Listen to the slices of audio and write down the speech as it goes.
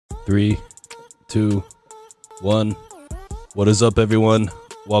3, 2, 1. What is up, everyone?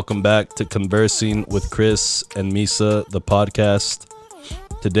 Welcome back to Conversing with Chris and Misa, the podcast.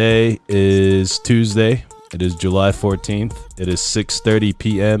 Today is Tuesday. It is July 14th. It is 6:30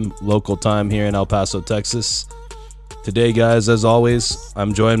 p.m. local time here in El Paso, Texas. Today, guys, as always,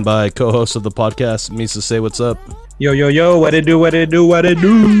 I'm joined by co-host of the podcast, Misa. Say what's up. Yo, yo, yo, what it do, what it do, what it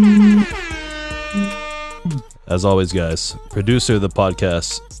do? As always, guys, producer of the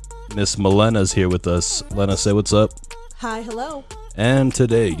podcast, Miss Milena's here with us. Lena, say what's up. Hi, hello. And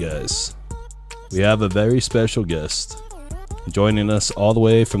today, guys, we have a very special guest joining us all the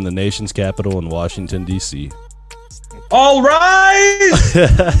way from the nation's capital in Washington, D.C. All right!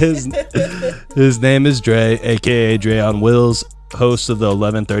 his name is Dre, a.k.a. Dre on Wheels, host of the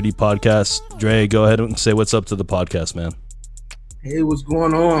 1130 podcast. Dre, go ahead and say what's up to the podcast, man. Hey, what's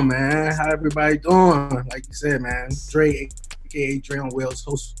going on, man? How everybody doing? Like you said, man, Dre, aka Dre on Wheels,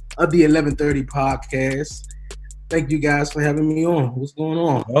 host of the 1130 podcast. Thank you guys for having me on. What's going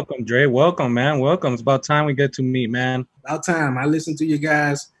on? Welcome, Dre. Welcome, man. Welcome. It's about time we get to meet, man. About time. I listen to you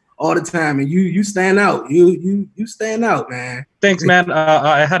guys all the time, and you stand out. You stand out, man. Thanks, man.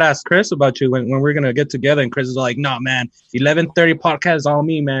 I had asked Chris about you when we're gonna get together, and Chris is like, "No, man, 1130 podcast is all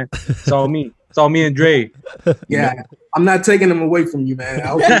me, man. It's all me. It's all me and Dre." Yeah, I'm not taking them away from you, man.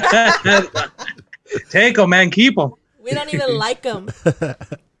 Take them, man. Keep them. We don't even like them.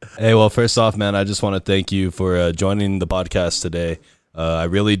 Hey, well, first off, man, I just want to thank you for joining the podcast today. I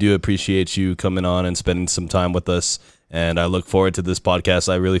really do appreciate you coming on and spending some time with us, and I look forward to this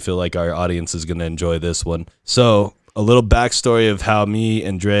podcast. I really feel like our audience is going to enjoy this one. So, a little backstory of how me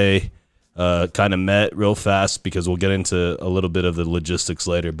and Dre kind of met real fast, because we'll get into a little bit of the logistics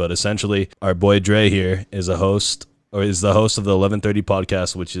later. But essentially, our boy Dre here is a host, or is the host of the 1130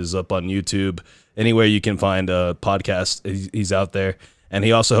 podcast, which is up on YouTube. Anywhere you can find a podcast, he's out there. And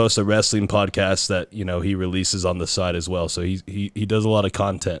he also hosts a wrestling podcast that, you know, he releases on the side as well. So he does a lot of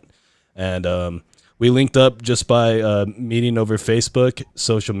content. And we linked up just by meeting over Facebook.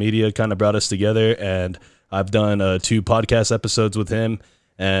 Social media kind of brought us together. And I've done 2 podcast episodes with him.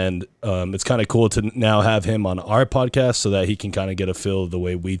 And it's kind of cool to now have him on our podcast so that he can kind of get a feel of the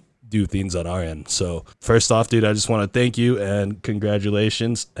way we do things on our end. So first off, dude, I just want to thank you and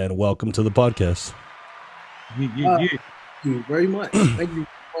congratulations and welcome to the podcast. Thank you very much. Thank you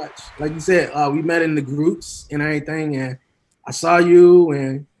very much. Like you said, we met in the groups and everything, and I saw you,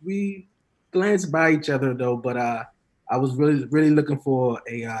 and we glanced by each other though. But I was really looking for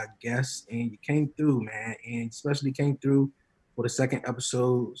a guest, and you came through, man, and especially came through for the second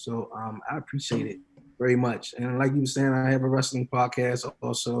episode. So I appreciate it very much. And like you were saying, I have a wrestling podcast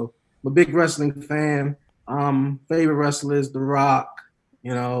also. I'm a big wrestling fan. Favorite wrestler is The Rock,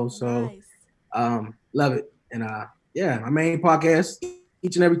 you know. So nice. Love it. And yeah, my main podcast,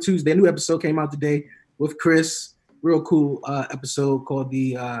 each and every Tuesday. A new episode came out today with Chris. Real cool episode called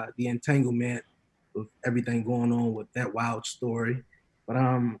the Entanglement, with everything going on with that wild story. But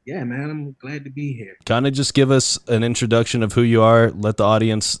yeah, man, I'm glad to be here. Kind of just give us an introduction of who you are. Let the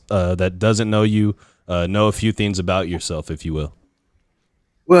audience that doesn't know you know a few things about yourself, if you will.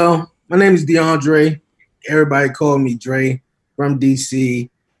 Well, my name is DeAndre. Everybody call me Dre, from D.C.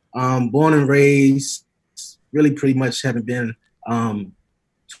 Born and raised. Really pretty much haven't been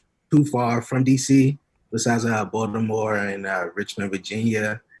too far from D.C. besides Baltimore and Richmond,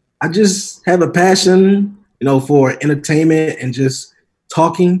 Virginia. I just have a passion, you know, for entertainment and just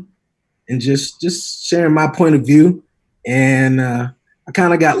talking and just sharing my point of view. And I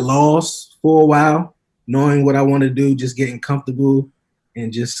kind of got lost for a while, knowing what I want to do, just getting comfortable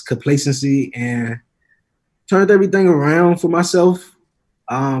and just complacency, and turned everything around for myself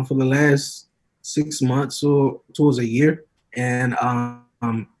for the last 6 months or towards a year. And I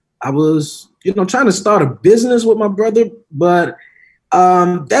was, you know, trying to start a business with my brother, but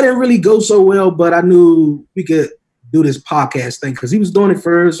that didn't really go so well. But I knew we could do this podcast thing because he was doing it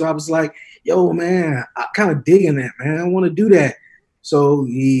first. So I was like, yo, man, I kind of digging that, man. I want to do that. So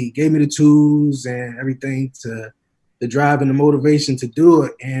he gave me the tools and everything to the drive and the motivation to do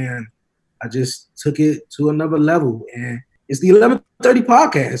it. And I just took it to another level. And it's the 1130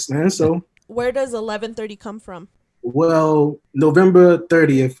 podcast, man. So where does 1130 come from? Well, November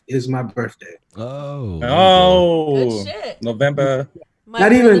 30th is my birthday. Good shit. November.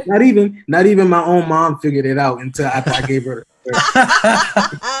 Not even my own mom figured it out until after I gave her.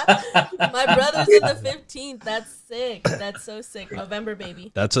 My brother's in the 15th. That's sick. That's so sick. November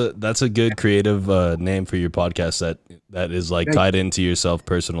baby. That's a good creative name for your podcast that is like tied into yourself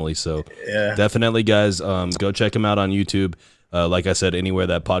personally. So yeah, definitely, guys, go check him out on YouTube. Like I said, anywhere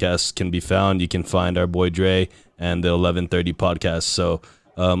that podcast can be found, you can find our boy Dre and the 1130 podcast. So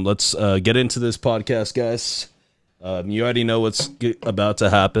Let's get into this podcast, guys. You already know what's about to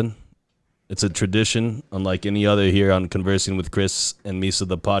happen. It's a tradition, unlike any other here on Conversing with Chris and Misa,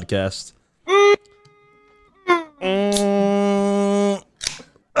 the podcast.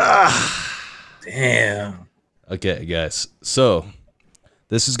 Damn. Okay, guys. So,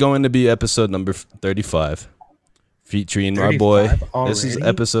 this is going to be episode number 35, featuring our boy. This is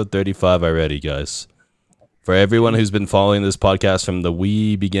episode 35 already, guys. For everyone who's been following this podcast from the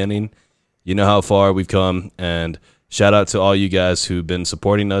wee beginning, you know how far we've come, and shout out to all you guys who've been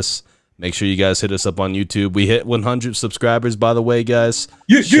supporting us. Make sure you guys hit us up on YouTube. We hit 100 subscribers, by the way, guys.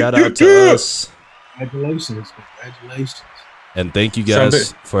 Shout out to us. Congratulations. Congratulations. And thank you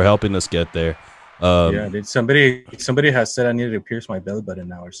guys for helping us get there. Yeah, dude. Somebody has said I needed to pierce my belly button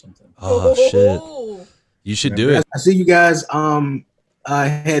now or something. Oh, shit. You should do it. I see you guys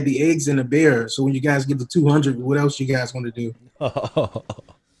had the eggs and the bear. So when you guys get to 200, what else you guys want to do? I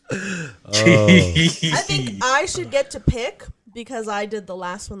think I should get to pick because I did the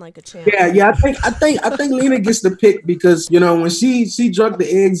last one like a champ. Yeah. I think Lena gets the pick because when she drunk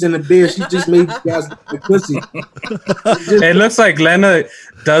the eggs and the beer, she just made you guys the pussy. It looks like Lena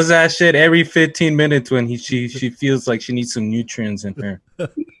does that shit every 15 minutes when she feels like she needs some nutrients in her.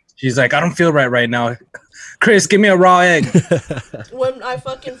 She's like, I don't feel right now. Chris, give me a raw egg. When I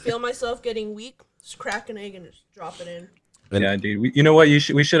fucking feel myself getting weak, just crack an egg and just drop it in. Yeah, dude. You know what?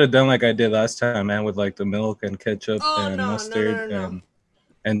 We should have done like I did last time, man, with like the milk and ketchup and mustard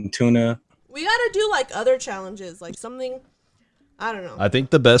and tuna. We gotta do like other challenges, like something. I don't know. I think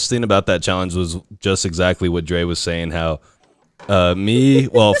the best thing about that challenge was just exactly what Dre was saying. How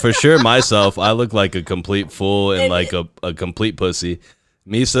for sure myself, I look like a complete fool and like a complete pussy.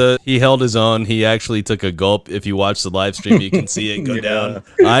 Misa, he held his own. He actually took a gulp. If you watch the live stream, you can see it go down.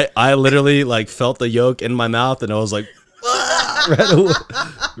 I literally like felt the yolk in my mouth, and I was like.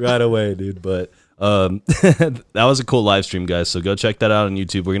 right away, dude. But that was a cool live stream, guys. So go check that out on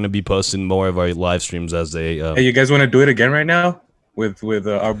YouTube. We're gonna be posting more of our live streams as they. Hey, you guys want to do it again right now with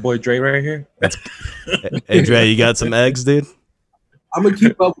our boy Dre right here? Hey, Dre, you got some eggs, dude? I'm gonna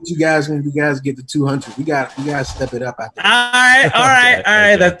keep up with you guys when you guys get to 200. We got to step it up. All right.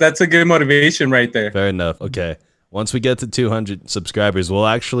 Okay. That's a good motivation right there. Fair enough. Okay, once we get to 200 subscribers, we'll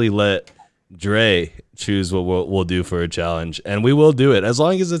actually let Dre choose what we'll do for a challenge, and we will do it as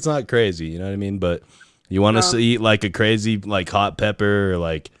long as it's not crazy, you know what I mean? But you want us to eat like a crazy like hot pepper or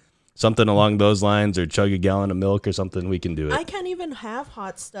like something along those lines, or chug a gallon of milk or something, we can do it. I can't even have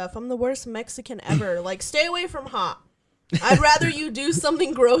hot stuff. I'm the worst Mexican ever. Like, stay away from hot. I'd rather you do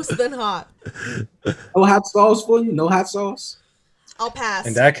something gross than hot. No hot sauce for you? No hot sauce? I'll pass.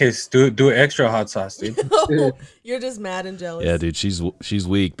 In that case, do extra hot sauce, dude. No, you're just mad and jealous. Yeah, dude, she's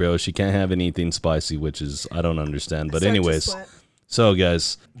weak, bro. She can't have anything spicy, which is I don't understand. But anyways, so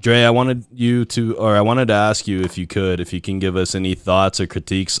guys, Dre, I wanted to ask you if you can give us any thoughts or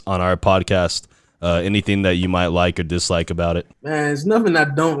critiques on our podcast, anything that you might like or dislike about it. Man, it's nothing I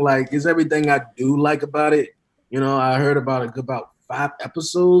don't like. It's everything I do like about it. I heard about 5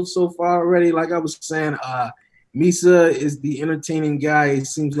 episodes so far already. Like I was saying, Misa is the entertaining guy. It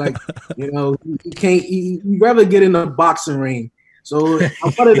seems like, he'd rather get in a boxing ring. So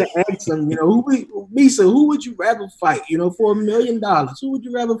I wanted to ask him, Misa, who would you rather fight, for $1 million? Who would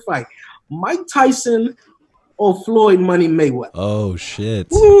you rather fight? Mike Tyson or Floyd Money Mayweather? Oh, shit.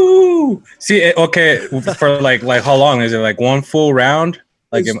 Woo! See, okay, for like how long? Is it like one full round?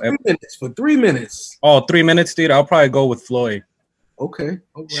 Like 3 minutes, for 3 minutes. Oh, 3 minutes, dude. I'll probably go with Floyd. Okay.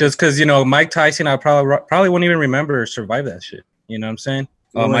 Just because Mike Tyson, I probably won't even remember or survive that shit. You know what I'm saying?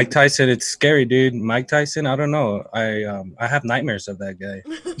 Mike Tyson, it's scary, dude. Mike Tyson, I don't know. I have nightmares of that guy.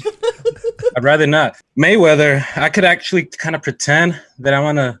 I'd rather not. Mayweather, I could actually kind of pretend that I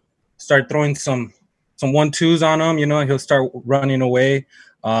want to start throwing some 1-2s on him, and he'll start running away.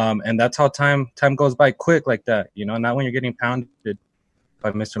 And that's how time goes by quick like that. Not when you're getting pounded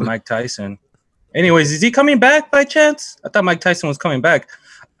by Mr. Mike Tyson. Anyways, is he coming back by chance? I thought Mike Tyson was coming back.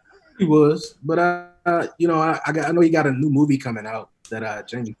 He was, but I know he got a new movie coming out that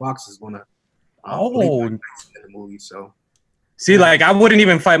Jamie Foxx is gonna play in the movie. So, see, like I wouldn't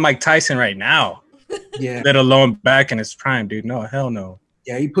even fight Mike Tyson right now. Yeah, let alone back in his prime, dude. No, hell no.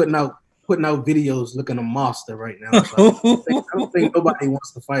 Yeah, he putting out videos looking a monster right now. So I don't think nobody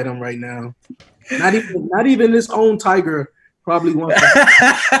wants to fight him right now. Not even his own Tiger probably wants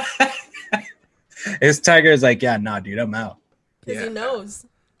to. His Tiger is like, yeah, nah, dude, I'm out. Because he knows.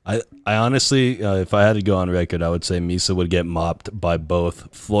 I honestly, if I had to go on record, I would say Misa would get mopped by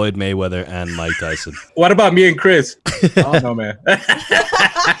both Floyd Mayweather and Mike Tyson. What about me and Chris? Oh no, man.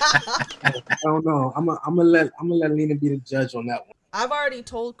 I don't know. I'm gonna let Lena be the judge on that one. I've already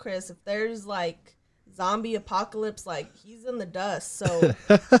told Chris if there's like zombie apocalypse, like he's in the dust. So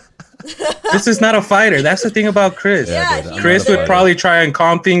Chris is not a fighter. That's the thing about Chris. Yeah, dude, he's Chris very- would probably try and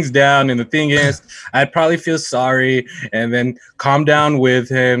calm things down, and the thing is, I'd probably feel sorry and then calm down with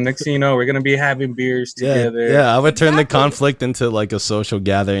him. Next thing you know, we're gonna be having beers together. Yeah, I would turn the Exactly. conflict into like a social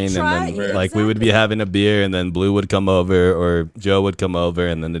gathering, Try- and then like we would be exactly. having a beer, and then Blue would come over or Joe would come over,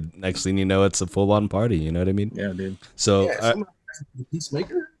 and then the next thing you know, it's a full-on party. You know what I mean? Yeah, dude. So Yeah, somebody has to be the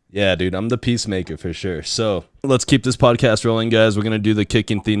peacemaker. yeah, dude, I'm the peacemaker for sure. So let's keep this podcast rolling, guys. We're gonna do the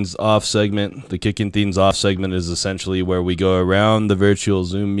kicking things off segment. The kicking things off segment is essentially where we go around the virtual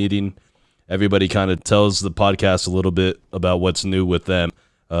Zoom meeting. Everybody kind of tells the podcast a little bit about what's new with them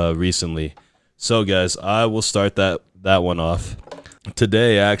recently. So, guys, I will start that one off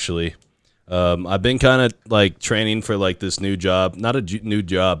today. Actually, I've been kind of like training for like this new job, not a new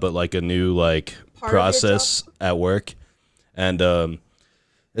job, but like a new like Part of your process at work, and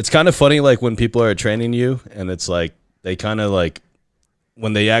it's kind of funny, like when people are training you, and it's like they kind of like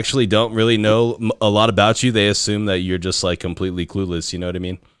when they actually don't really know a lot about you, they assume that you're just like completely clueless. You know what I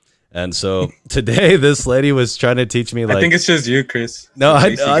mean? And so today, this lady was trying to teach me like. I think it's just you, Chris. No,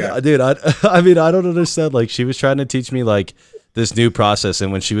 The JC guy. dude, I mean, I don't understand. Like, she was trying to teach me like this new process,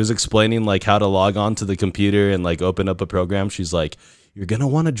 and when she was explaining like how to log on to the computer and like open up a program, she's like, "You're gonna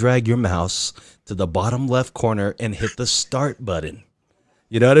want to drag your mouse to the bottom left corner and hit the start button."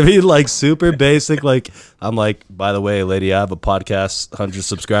 You know what I mean? Like super basic. Like I'm like, by the way, lady, I have a podcast, 100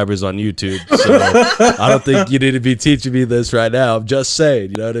 subscribers on YouTube. So I don't think you need to be teaching me this right now. I'm just saying,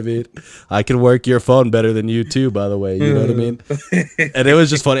 you know what I mean? I can work your phone better than you too, by the way. You know what I mean? And it was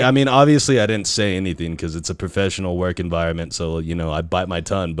just funny. I mean, obviously I didn't say anything because it's a professional work environment. So, you know, I bite my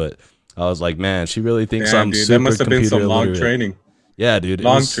tongue, but I was like, man, she really thinks Damn, I'm dude, super that must have been some computer long literate. training. Yeah, dude.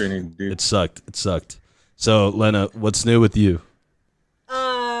 Long training, dude. It sucked. It sucked. So, Lena, what's new with you?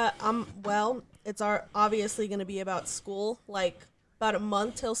 Well, it's obviously going to be about school, like about a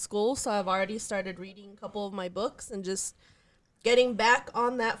month till school, so I've already started reading a couple of my books and just getting back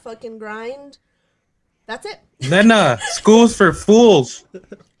on that fucking grind. That's it. Lena, school's for fools.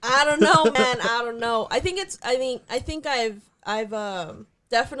 I don't know, man. I don't know. I think I've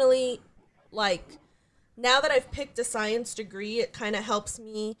definitely, like, now that I've picked a science degree, it kind of helps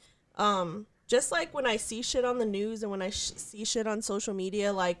me, just like when I see shit on the news and when I see shit on social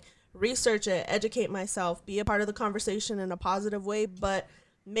media, like, research it, educate myself, be a part of the conversation in a positive way, but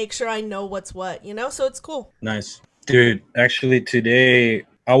make sure I know what's what, you know? So it's cool. Nice. Dude, actually today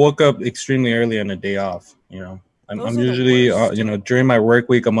I woke up extremely early on a day off, you know. I'm Those are the usually, worst. you know, during my work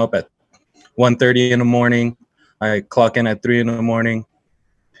week, I'm up at 1:30 in the morning. I clock in at 3 in the morning.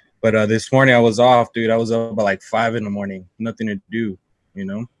 But this morning I was off, dude. I was up at like 5 in the morning. Nothing to do, you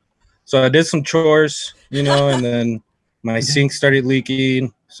know. So I did some chores, you know, and then my sink started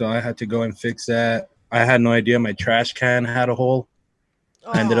leaking. So I had to go and fix that. I had no idea my trash can had a hole.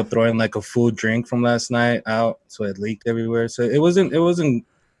 I ended up throwing like a full drink from last night out, so it leaked everywhere. So it wasn't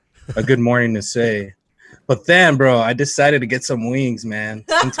a good morning to say. But then, bro, I decided to get some wings, man.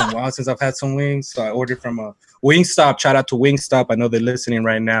 It's been some while since I've had some wings, so I ordered from a Wingstop. Shout out to Wingstop. I know they're listening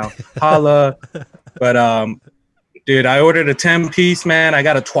right now. Holla. But dude, I ordered a 10-piece, man. I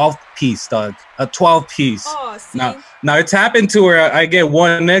got a 12-piece, dog. A 12-piece. Oh, see? Now it's happened to where I get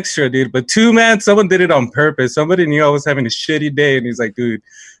one extra, dude. But two, man, someone did it on purpose. Somebody knew I was having a shitty day, and he's like, dude,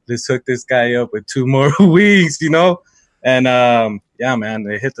 let's hook this guy up with 2 more wings, you know? And yeah, man,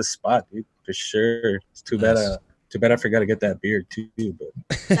 they hit the spot, dude, for sure. It's too bad. Too bad I forgot to get that beer too.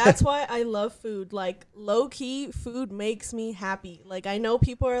 But That's why I love food. Like, low-key, food makes me happy. Like, I know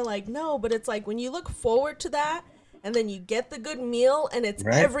people are like, no, but it's like when you look forward to that and then you get the good meal and it's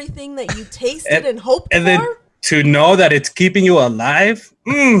Right. everything that you tasted and hoped and for. then to know that it's keeping you alive.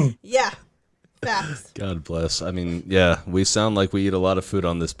 Yeah. Facts. God bless. I mean, yeah, we sound like we eat a lot of food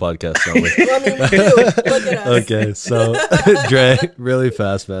on this podcast, don't we? Well, I mean, we do. Look at us. Okay, so Dre, really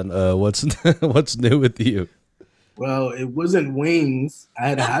fast, man. What's new with you? Well, it wasn't wings. I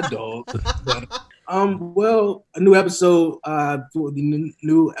had a hot dog. But, well, a new episode for the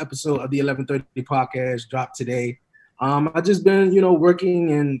new episode of the 11:30 podcast dropped today. I just been,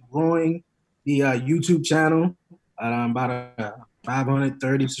 working and growing the YouTube channel. About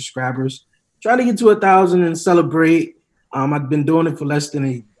 530 subscribers. Trying to get to 1,000 and celebrate. I've been doing it for less than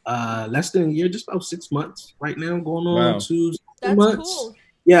a year, just about 6 months right now, going on Wow. 2 That's months. cool.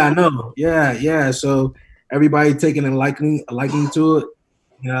 Yeah, I know. Yeah. So everybody taking a liking to it.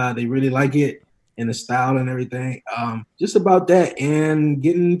 They really like it and the style and everything. Just about that and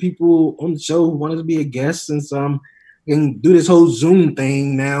getting people on the show who wanted to be a guest since can do this whole Zoom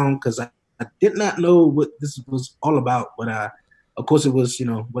thing now because I did not know what this was all about, but of course, it was,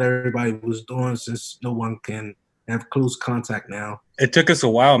 what everybody was doing since no one can have close contact now. It took us a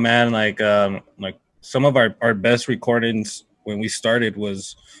while, man. Like some of our best recordings when we started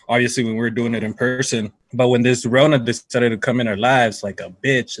was obviously when we were doing it in person. But when this Rona decided to come in our lives, like a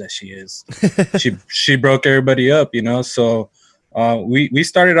bitch that she is, she broke everybody up, So we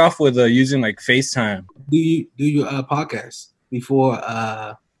started off with using like FaceTime. Do you podcast before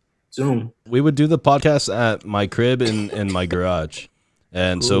Zoom? We would do the podcast at my crib in my garage.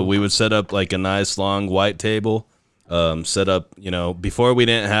 And so we would set up like a nice long white table, set up, before we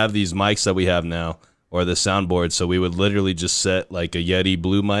didn't have these mics that we have now or the soundboard. So we would literally just set like a Yeti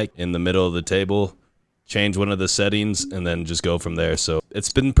Blue mic in the middle of the table, change one of the settings, and then just go from there. So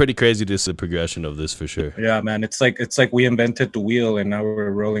it's been pretty crazy to see the progression of this for sure. Yeah, man. It's like we invented the wheel and now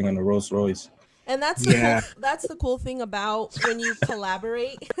we're rolling on a Rolls Royce. And that's that's the cool thing about when you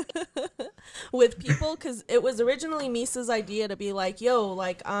collaborate with people, because it was originally Misa's idea to be like, yo,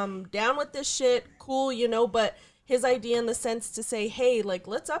 like, I'm down with this shit, cool, but his idea in the sense to say, hey, like,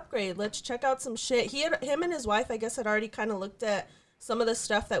 let's upgrade, let's check out some shit. Him and his wife, I guess, had already kind of looked at some of the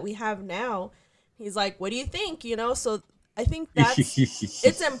stuff that we have now. He's like, what do you think? So I think that's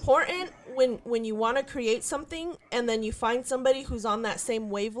it's important when you want to create something and then you find somebody who's on that same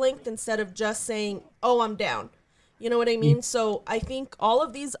wavelength instead of just saying, oh, I'm down. You know what I mean? So I think all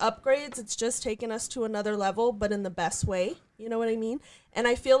of these upgrades, it's just taken us to another level, but in the best way. You know what I mean? And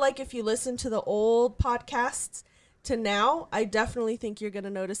I feel like if you listen to the old podcasts to now, I definitely think you're going to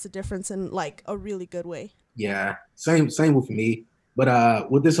notice a difference in like a really good way. Yeah, same with me. But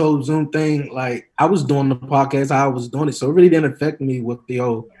with this whole Zoom thing, like I was doing the podcast, I was doing it, so it really didn't affect me with the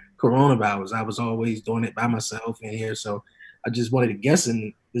old coronavirus. I was always doing it by myself in here, so I just wanted to guess,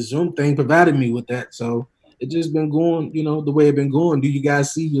 and the Zoom thing provided me with that. So it just been going, the way it been going. Do you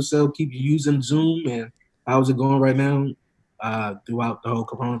guys see yourself keep using Zoom, and how's it going right now throughout the whole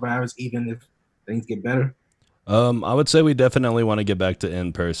coronavirus, even if things get better? I would say we definitely want to get back to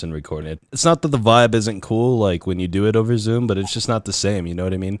in-person recording. It's not that the vibe isn't cool, like when you do it over Zoom, but it's just not the same. You know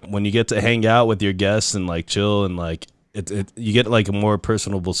what I mean? When you get to hang out with your guests and like chill and like you get like a more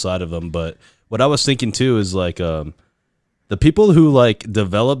personable side of them. But what I was thinking too is like the people who like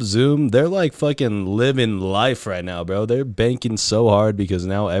develop Zoom, they're like fucking living life right now, bro. They're banking so hard because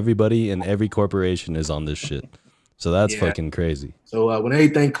now everybody and every corporation is on this shit. So that's fucking crazy. So when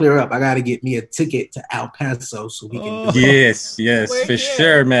everything clear up, I got to get me a ticket to El Paso so we can. Yes, for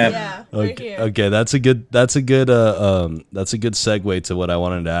sure, man. Yeah, okay, that's a good segue to what I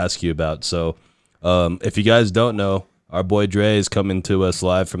wanted to ask you about. So, if you guys don't know, our boy Dre is coming to us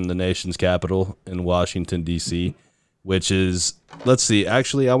live from the nation's capital in Washington D.C., which is, let's see.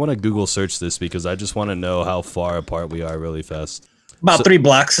 Actually, I want to Google search this because I just want to know how far apart we are really fast. About 3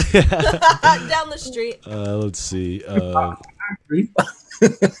 blocks. Down the street. Let's see. I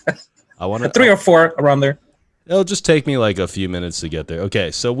want to 3 or 4 around there. It'll just take me like a few minutes to get there. Okay,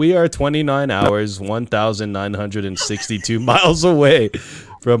 so we are 29 hours, 1,962 miles away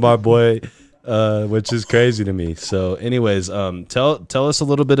from our boy, which is crazy to me. So, anyways, tell us a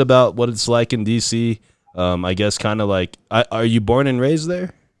little bit about what it's like in DC. I guess kind of like, are you born and raised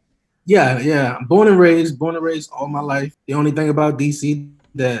there? Yeah. Born and raised all my life. The only thing about DC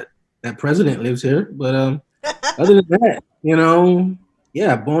that president lives here, but other than that,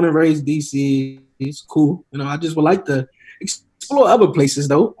 born and raised DC is cool. I just would like to explore other places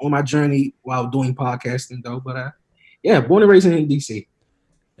though on my journey while doing podcasting though. But born and raised in DC.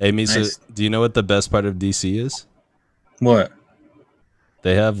 Hey Misa, nice. Do you know what the best part of DC is? What?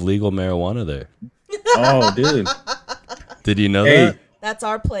 They have legal marijuana there. Oh, dude. Did you know that? That's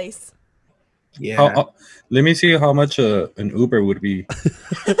our place. Yeah. Let me see how much an Uber would be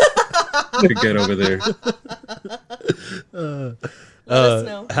to get over there. Let us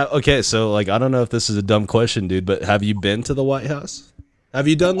know. Okay, so like I don't know if this is a dumb question, dude, but have you been to the White House? Have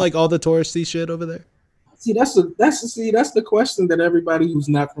you done like all the touristy shit over there? See, that's the question that everybody who's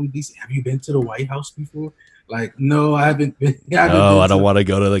not from DC. Have you been to the White House before? Like, no, I haven't been. I don't want to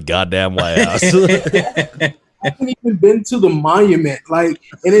go to the goddamn White House. I haven't even been to the monument, like,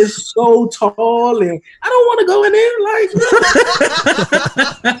 and it's so tall, and I don't want to go in there.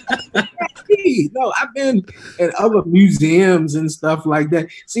 Like, no, I've been in other museums and stuff like that.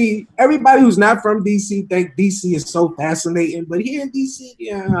 See, everybody who's not from DC think DC is so fascinating, but here in DC,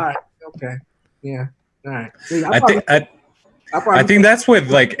 yeah, all right, okay, yeah, all right. See, I think that's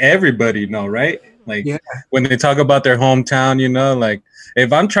with like everybody, right? Like when they talk about their hometown, like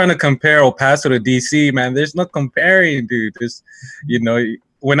if I'm trying to compare El Paso to DC, man, there's no comparing, dude. There's,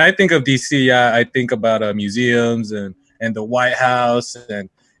 when I think of DC, I think about museums and the White House and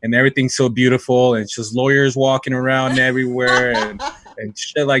and everything's so beautiful, and it's just lawyers walking around everywhere and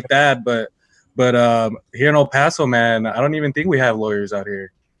shit like that. But here in El Paso, man, I don't even think we have lawyers out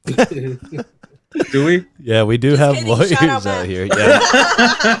here. Do we? Yeah, we do have lawyers out here.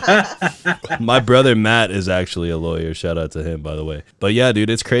 Yeah. My brother Matt is actually a lawyer. Shout out to him, by the way. But yeah, dude,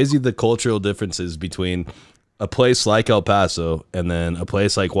 it's crazy the cultural differences between a place like El Paso and then a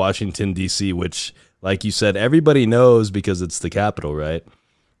place like Washington, D.C., which, like you said, everybody knows because it's the capital, right?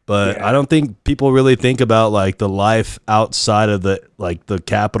 But yeah. I don't think people really think about like the life outside of the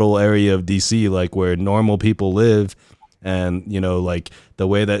capital area of D.C., like where normal people live. And, you know, like the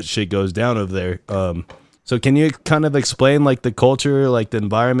way that shit goes down over there. So can you kind of explain like the culture, like the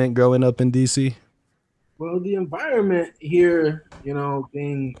environment growing up in DC? Well, the environment here, you know,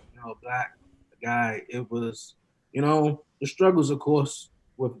 being, you know, a black guy, it was, you know, the struggles, of course,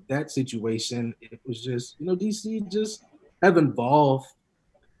 with that situation. It was just, you know, DC just have evolved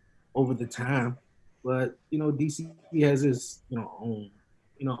over the time. But, you know, DC has its,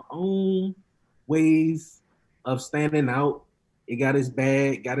 own ways of standing out. It got its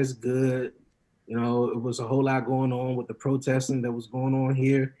bad, got its good. You know, it was a whole lot going on with the protesting that was going on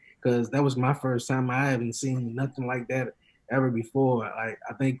here, because that was my first time. I haven't seen nothing like that ever before. Like,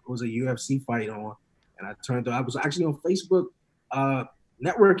 I think it was a UFC fight on, and I was actually on Facebook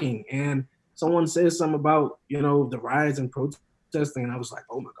networking, and someone said something about, you know, the riots and protesting, and I was like,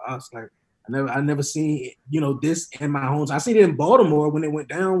 oh my gosh, like I never seen, you know, this in my homes. I seen it in Baltimore when it went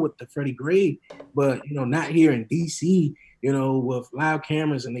down with the Freddie Gray, but, you know, not here in DC, you know, with live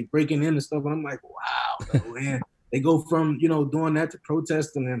cameras and they breaking in and stuff. And I'm like, wow, man. They go from, you know, doing that to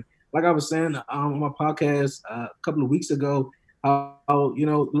protesting. And like I was saying on my podcast a couple of weeks ago, how, you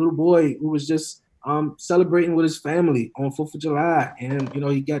know, little boy who was just celebrating with his family on 4th of July, and, you know,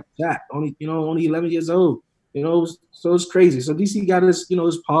 he got shot, only 11 years old, you know, so it's crazy. So DC got his, you know,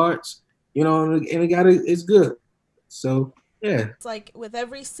 his parts, you know, and it's good. So, yeah. It's like with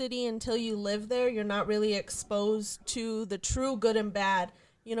every city, until you live there, you're not really exposed to the true good and bad.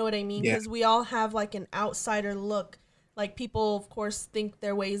 You know what I mean? Because we all have like an outsider look. Like, people, of course, think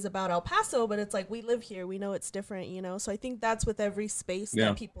their ways about El Paso, but it's like, we live here. We know it's different, you know? So I think that's with every space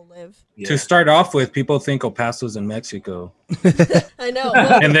that people live. Yeah. To start off with, people think El Paso's in Mexico. I know.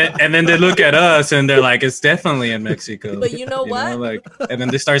 Well, and then they look at us and they're like, it's definitely in Mexico. But you know what? Like, and then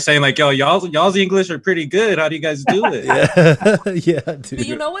they start saying like, yo, y'all's English are pretty good. How do you guys do it? Yeah, dude. But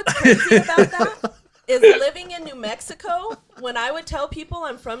you know what's crazy about that? Is living in New Mexico, when I would tell people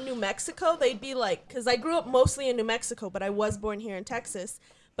I'm from New Mexico, they'd be like, because I grew up mostly in New Mexico, but I was born here in Texas.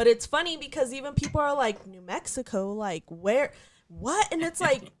 But it's funny because even people are like, New Mexico, like, where, what? And it's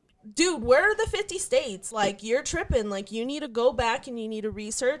like, dude, where are the 50 states? Like, you're tripping. Like, you need to go back and you need to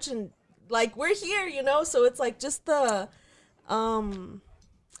research, and like, we're here, you know? So it's like just the, I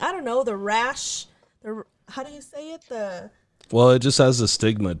don't know, the rash, how do you say it? Well, it just has a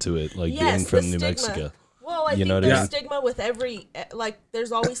stigma to it, like being from New Mexico. Well, I think there's stigma with every, like,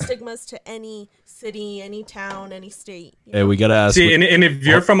 there's always stigmas to any city, any town, any state. Hey, we got to ask. See, and if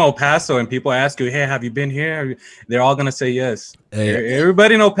you're from El Paso and people ask you, hey, have you been here? They're all going to say yes. Hey.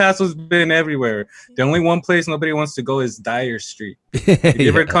 Everybody in El Paso's been everywhere. The only one place nobody wants to go is Dyer Street. If you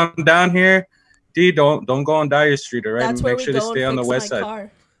ever come down here, don't go on Dyer Street, all right? That's Make sure to stay on the west side.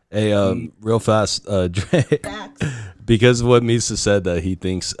 Car. Hey, real fast, Dre, because of what Misa said, that he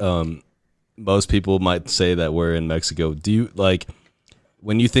thinks most people might say that we're in Mexico. Do you, like,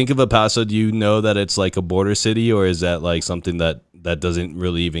 when you think of El Paso, do you know that it's like a border city, or is that like something that doesn't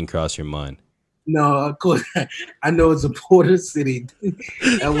really even cross your mind? No, of course, I know it's a border city.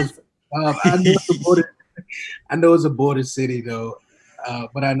 That was, I know it's a border. I know it's a border city though,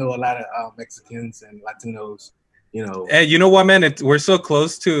 but I know a lot of Mexicans and Latinos. You know, hey, you know what, man? We're so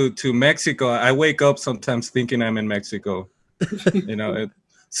close to Mexico. I wake up sometimes thinking I'm in Mexico. You know,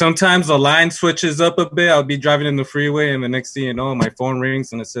 sometimes the line switches up a bit. I'll be driving in the freeway, and the next thing you know, my phone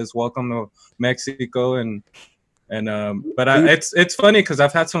rings and it says "Welcome to Mexico." But it's funny because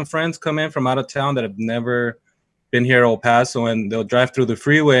I've had some friends come in from out of town that have never been here at El Paso, and they'll drive through the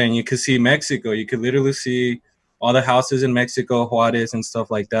freeway, and you can see Mexico. You could literally see all the houses in Mexico, Juarez and stuff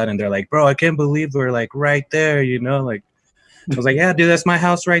like that. And they're like, bro, I can't believe we're like right there, you know? Like, I was like, yeah, dude, that's my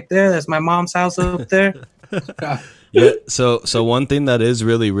house right there. That's my mom's house up there. Yeah. So one thing that is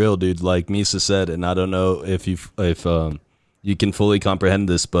really real, dude, like Misa said, and I don't know if you can fully comprehend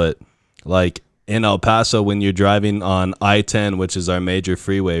this, but like in El Paso, when you're driving on I-10, which is our major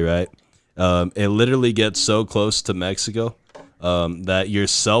freeway, right? It literally gets so close to Mexico that your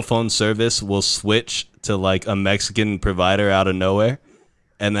cell phone service will switch to like a Mexican provider out of nowhere,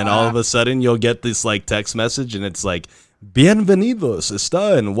 and then all of a sudden you'll get this like text message, and it's like, bienvenidos,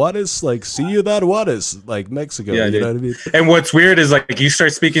 está en Juarez, like, see you that Juarez, like Mexico. Yeah, you dude. know what I mean? And what's weird is like you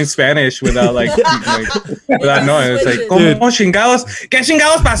start speaking Spanish without like without knowing. It's like, Dude. ¿Cómo chingados? ¿Qué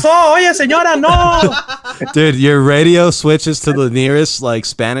chingados pasó? Oye, señora, no. Dude, your radio switches to the nearest like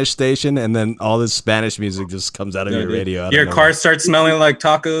Spanish station, and then all this Spanish music just comes out of your dude. radio. Your car starts smelling like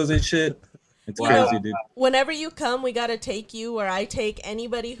tacos and shit. It's crazy, dude. Whenever you come, we gotta take you, or I take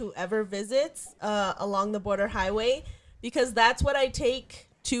anybody who ever visits along the border highway, because that's what I take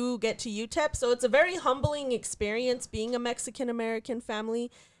to get to UTEP. So it's a very humbling experience being a Mexican American family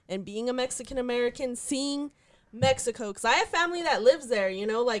and being a Mexican American, seeing Mexico, because I have family that lives there, you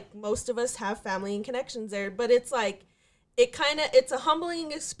know, like most of us have family and connections there, but it's like it's a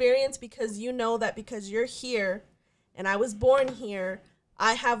humbling experience, because you know that because you're here and I was born here,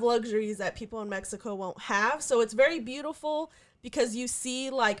 I have luxuries that people in Mexico won't have. So it's very beautiful, because you see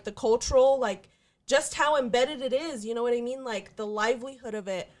like the cultural, like just how embedded it is, you know what I mean? Like the livelihood of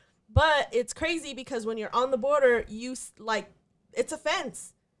it. But it's crazy because when you're on the border, you like, it's a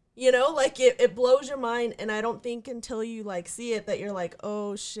fence, you know, like it blows your mind. And I don't think until you like see it that you're like,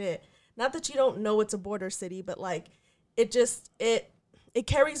 oh shit. Not that you don't know it's a border city, but like it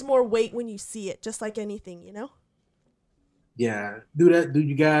carries more weight when you see it, just like anything, you know? Yeah. Do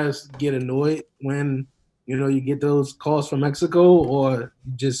you guys get annoyed when, you know, you get those calls from Mexico, or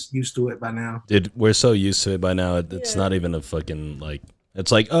you just used to it by now? Dude, we're so used to it by now. It's not even a fucking like.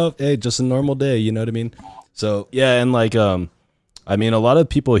 It's like, oh, hey, just a normal day. You know what I mean? So yeah, and like, I mean, a lot of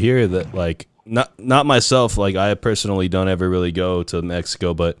people here that like, not myself. Like, I personally don't ever really go to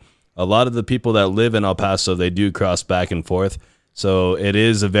Mexico, but a lot of the people that live in El Paso, they do cross back and forth. So it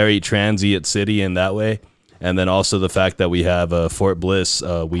is a very transient city in that way. And then also the fact that we have Fort Bliss,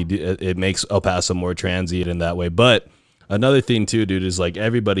 it makes El Paso more transient in that way. But another thing too, dude, is like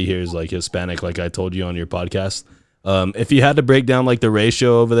everybody here is like Hispanic, like I told you on your podcast. If you had to break down like the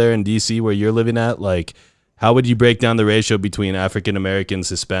ratio over there in DC where you're living at, like how would you break down the ratio between African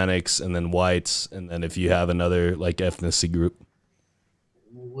Americans, Hispanics, and then whites, and then if you have another like ethnicity group?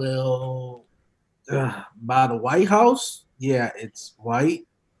 Well, by the White House, yeah, it's white.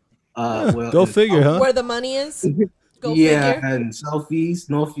 Well, Go figure, huh? Where the money is. Go yeah, figure. and southeast,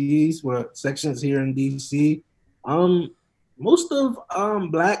 northeast, where sections here in DC. Most of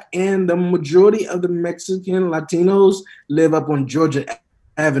black and the majority of the Mexican Latinos live up on Georgia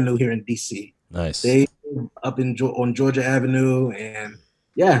Avenue here in DC. Nice. They live up on Georgia Avenue, and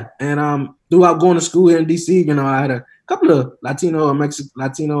yeah, and throughout going to school here in DC, you know, I had a couple of Latino or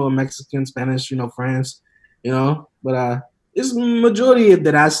Mexican, Spanish, you know, friends, you know, but it's majority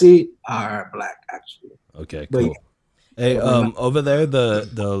that I see are black, actually. Okay, But cool. Hey, over there, the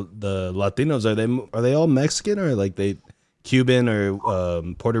Latinos, are they all Mexican, or like they Cuban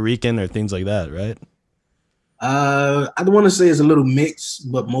or Puerto Rican or things like that, right? I don't want to say it's a little mixed,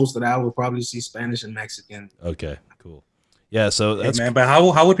 but most of that I would probably see Spanish and Mexican. Okay, cool. Yeah, so that's man. But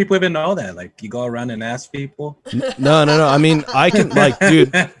how would people even know that? Like, you go around and ask people? no. I mean, I can like,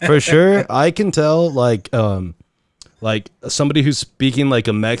 dude, for sure, I can tell like somebody who's speaking like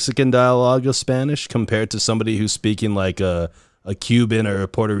a Mexican dialogue of Spanish compared to somebody who's speaking like a Cuban or a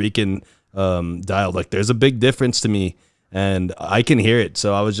Puerto Rican dialect. Like, there's a big difference to me, and I can hear it.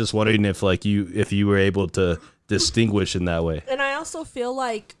 So I was just wondering if you were able to distinguish in that way. And I also feel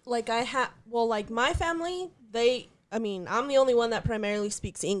like my family, I'm the only one that primarily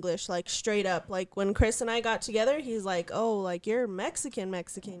speaks English, like straight up. Like when Chris and I got together, he's like, "Oh, like you're Mexican,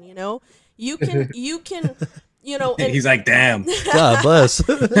 you know? You can you know, and he's like, damn. God bless.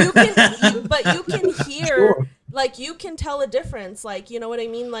 but you can hear, like, you can tell a difference. Like, you know what I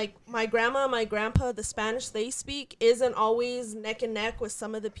mean? Like, my grandma, my grandpa, the Spanish they speak isn't always neck and neck with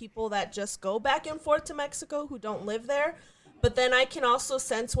some of the people that just go back and forth to Mexico who don't live there. But then I can also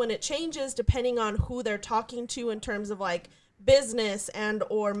sense when it changes depending on who they're talking to in terms of, like, business and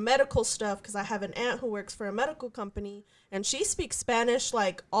or medical stuff, because I have an aunt who works for a medical company, and she speaks Spanish,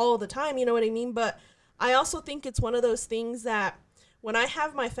 like, all the time, you know what I mean? But I also think it's one of those things that when I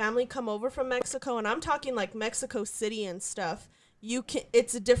have my family come over from Mexico, and I'm talking like Mexico City and stuff,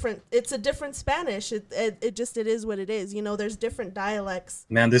 it's a different Spanish. It is what it is. You know, there's different dialects.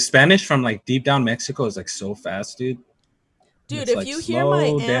 Man, the Spanish from like deep down Mexico is like so fast, dude. Dude, It's if like, you hear my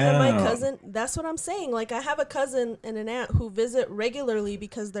aunt and my down. cousin, that's what I'm saying. Like, I have a cousin and an aunt who visit regularly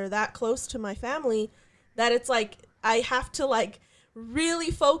because they're that close to my family that it's like I have to like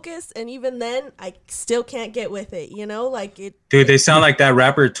really focus, and even then I still can't get with it, you know, like it. Dude, they sound like that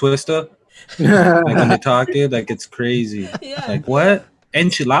rapper Twista. Like when they talk, dude, like it's crazy. Yeah. Like what?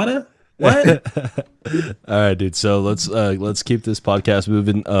 Enchilada? What? All right, dude. So let's keep this podcast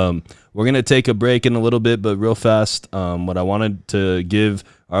moving. We're gonna take a break in a little bit, but real fast. What I wanted to give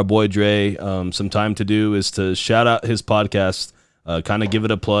our boy Dre some time to do is to shout out his podcast. Kind of give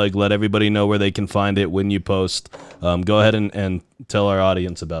it a plug. Let everybody know where they can find it when you post. Go ahead and tell our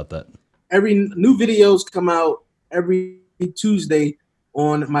audience about that. Every new videos come out every Tuesday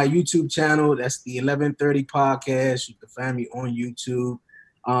on my YouTube channel. That's the 1130 podcast. You can find me on YouTube.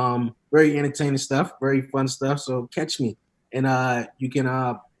 Very entertaining stuff, very fun stuff. So catch me. And you can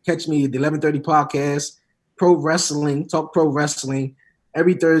catch me at the 1130 podcast, pro wrestling, talk pro wrestling,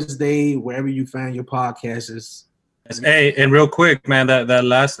 every Thursday, wherever you find your podcasts. Hey, and real quick, man, that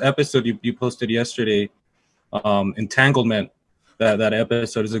last episode you posted yesterday, Entanglement, that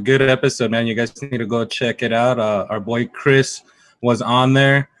episode is a good episode, man. You guys need to go check it out. Our boy Chris was on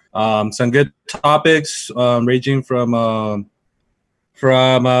there. Some good topics, ranging from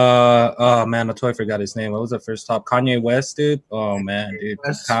oh man, I totally forgot his name. What was the first top? Kanye West, dude. Oh man, dude,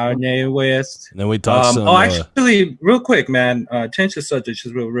 Kanye West. And then we talked some. Actually, real quick, man. Change the subject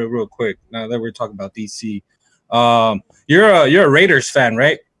just real quick. Now that we're talking about DC, you're a Raiders fan,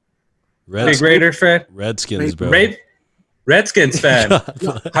 right? Big Raiders fan. Redskins, bro. Redskins fan.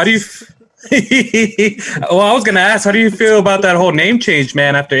 How do you? Well, I was gonna ask, how do you feel about that whole name change,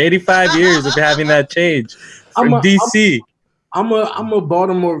 man? After 85 years of having that change from DC. I'm a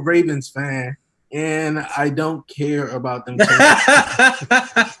Baltimore Ravens fan, and I don't care about them.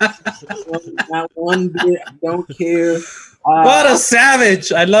 Not one bit. I don't care. What a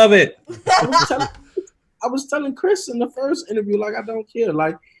savage! I love it. I was telling Chris in the first interview, like, I don't care.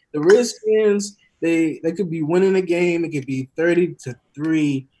 Like, the Redskins, they could be winning a game. It could be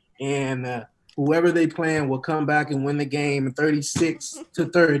 30-3, and whoever they playing will come back and win the game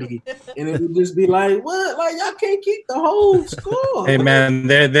 36-30, and it would just be like, what? Like, y'all can't keep the whole score. Hey man,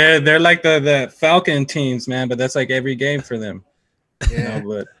 they're like the Falcon teams, man, but that's like every game for them. Yeah,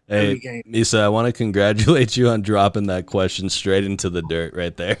 but hey, Misa, I want to congratulate you on dropping that question straight into the dirt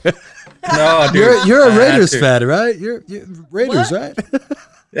right there. No, dude, you're a Raiders fan, right? You're Raiders, right?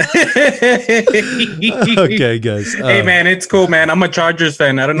 Okay, guys. Hey, man, it's cool, man. I'm a Chargers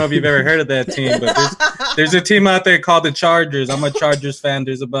fan. I don't know if you've ever heard of that team, but there's a team out there called the Chargers. I'm a Chargers fan.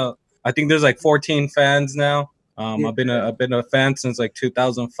 I think there's like 14 fans now. I've been a fan since like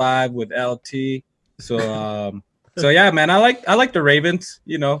 2005 with LT. So yeah, man, I like the Ravens,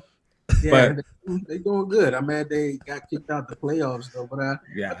 you know. Yeah, they doing good. I'm mad they got kicked out the playoffs though, but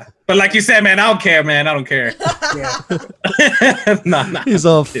yeah. But like you said, man, I don't care, man. I don't care. Yeah. No. He's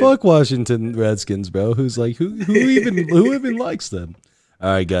all fuck Washington Redskins, bro. Who's like who even likes them?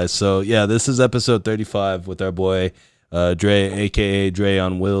 All right, guys. So yeah, this is episode 35 with our boy Dre, aka Dre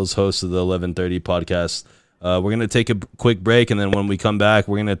on Wheels, host of the 1130 podcast. We're gonna take a quick break, and then when we come back,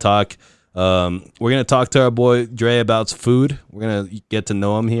 we're gonna talk to our boy Dre about food. We're gonna get to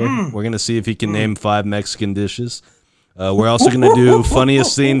know him here. We're gonna see if he can name 5 Mexican dishes. We're also gonna do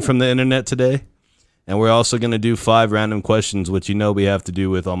funniest scene from the internet today, and we're also gonna do 5 random questions, which we have to do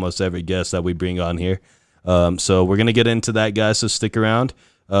with almost every guest that we bring on here. So we're gonna get into that, guys. So stick around.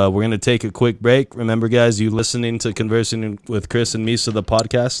 We're gonna take a quick break. Remember, guys, you listening to Conversing with Chris and Misa, the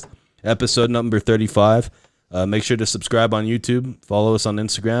podcast, episode number 35. Make sure to subscribe on YouTube, follow us on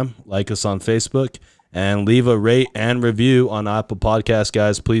Instagram, like us on Facebook, and leave a rate and review on Apple Podcasts,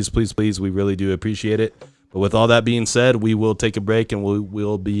 guys. Please, please, please. We really do appreciate it. But with all that being said, we will take a break, and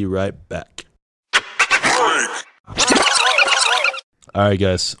we'll be right back. All right,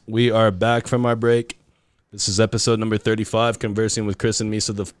 guys. We are back from our break. This is episode number 35, Conversing with Chris and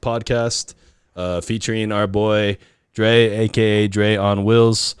Misa, the podcast, featuring our boy Dre, aka Dre on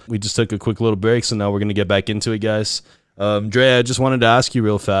Wheels. We just took a quick little break, so now we're gonna get back into it, guys. Dre, I just wanted to ask you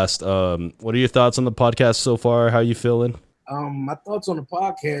real fast. What are your thoughts on the podcast so far? How you feeling? My thoughts on the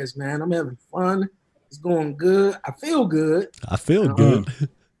podcast, man. I'm having fun. It's going good. I feel good. Good.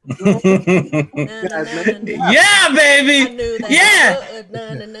 Yeah, baby.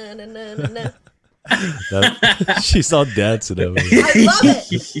 She's all dancing over here. I love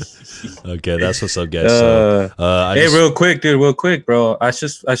it. Okay, that's what's up, guys. Real quick, bro. I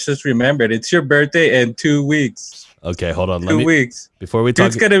just remembered it's your birthday in 2 weeks. Okay, hold on. 2 weeks. Before we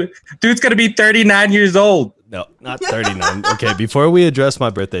talk, dude's gonna be 39 years old. No, not 39. Okay, before we address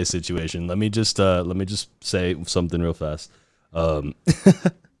my birthday situation, let me just say something real fast.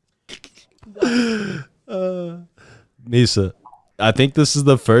 Misa, I think this is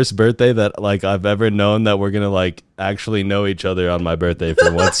the first birthday that like I've ever known that we're gonna like actually know each other on my birthday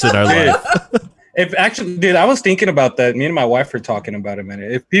for once in our life. If actually, dude, I was thinking about that. Me and my wife were talking about it, man.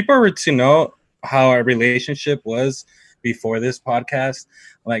 If people were to know how our relationship was before this podcast,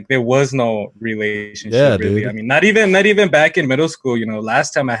 like there was no relationship, Yeah, really. dude. I mean, not even back in middle school. You know,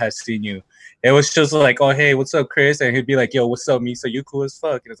 last time I had seen you, it was just like, oh hey, what's up, Chris? And he'd be like, yo, what's up, Misa? You cool as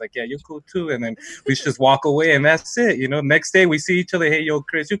fuck. And it's like, yeah, you cool too. And then we just walk away, and that's it. You know, next day we see each other. Hey, yo,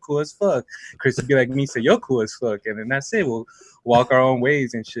 Chris, you cool as fuck. Chris would be like, Misa, you're cool as fuck. And then that's it. We'll walk our own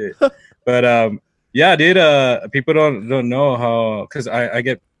ways and shit. But yeah, dude. People don't know how, because I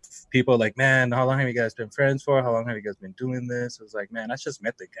get people like, man, how long have you guys been friends for? How long have you guys been doing this? I was like, man, I just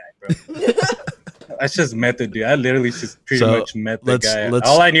met the guy, bro. I just met the dude. I literally just pretty much met the guy.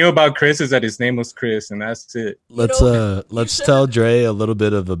 All I knew about Chris is that his name was Chris, and that's it. Let's tell Dre a little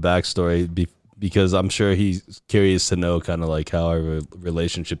bit of a backstory because I'm sure he's curious to know kind of like how our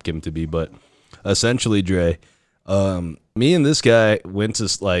relationship came to be. But essentially, Dre, me and this guy went to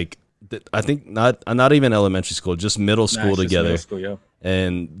like, I think not even elementary school, just middle school together. Middle school, yeah.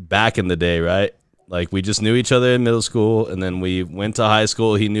 And back in the day, right? Like we just knew each other in middle school, and then we went to high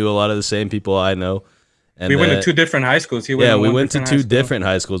school. He knew a lot of the same people I know. And we went to two different high schools. We went to two different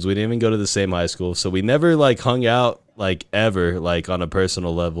high schools. We didn't even go to the same high school, so we never like hung out like ever, like on a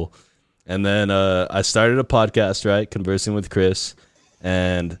personal level. And then I started a podcast, right, Conversing with Chris,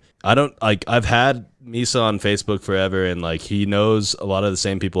 and I've had Misa on Facebook forever, and like he knows a lot of the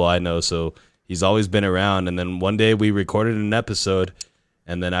same people I know, so he's always been around. And then one day we recorded an episode.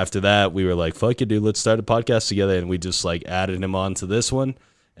 And then after that, we were like, fuck it, dude, let's start a podcast together. And we just like added him on to this one.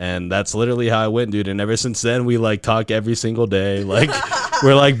 And that's literally how it went, dude. And ever since then, we like talk every single day. Like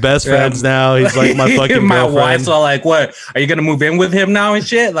we're like best friends now. He's like my fucking my girlfriend. wife's all like, what? Are you going to move in with him now and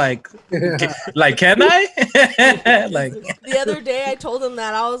shit? Like can I? Like the other day I told him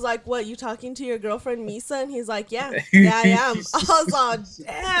that. I was like, what, you talking to your girlfriend Misa? And he's like, yeah, I am. I was like,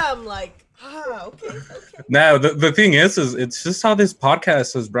 damn, like, okay. Now the thing is it's just how this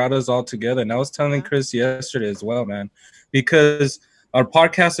podcast has brought us all together. And I was telling Chris yesterday as well, man, because our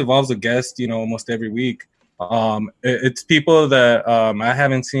podcast involves a guest, you know, almost every week. It's people that I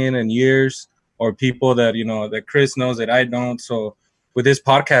haven't seen in years, or people that, you know, that Chris knows that I don't. So with this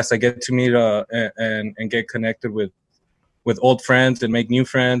podcast, I get to meet and get connected with old friends and make new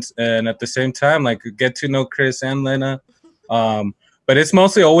friends, and at the same time, like, get to know Chris and Lena. But it's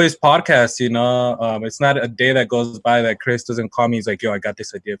mostly always podcasts, you know. It's not a day that goes by that Chris doesn't call me. He's like, yo, I got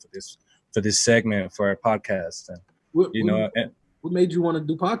this idea for this segment for our podcast. And what made you want to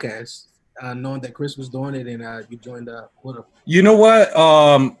do podcasts, knowing that Chris was doing it and you joined with him? You know what?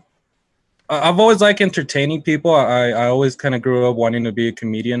 I've always liked entertaining people. I always kind of grew up wanting to be a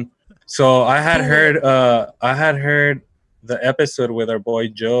comedian. So I had heard the episode with our boy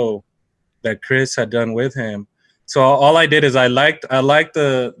Joe that Chris had done with him. So all I did is I liked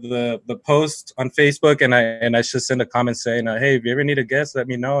the post on Facebook, and I just sent a comment saying, hey, if you ever need a guest, let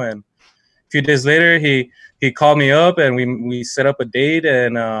me know. And a few days later, he called me up, and we set up a date,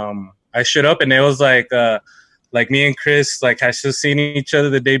 and I showed up, and it was like me and Chris like had just seen each other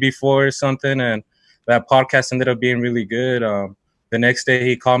the day before or something, and that podcast ended up being really good. The next day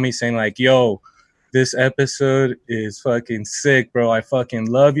he called me saying like, yo, this episode is fucking sick, bro. I fucking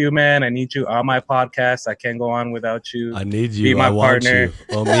love you, man. I need you on my podcast. I can't go on without you. I need you. Be my partner. Want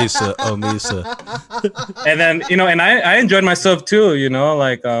you. Oh, Misa. Oh, Misa. And then, you know, and I enjoyed myself too, you know,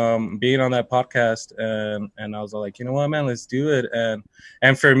 like being on that podcast. And I was like, you know what, man, let's do it.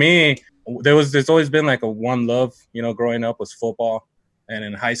 And for me, there's always been like a one love, you know, growing up was football. And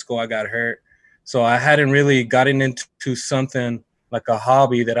in high school, I got hurt. So I hadn't really gotten into something like a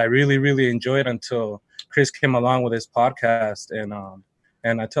hobby that I really, really enjoyed until Chris came along with his podcast.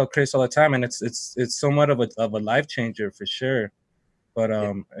 And I tell Chris all the time, and it's somewhat of a life changer for sure. But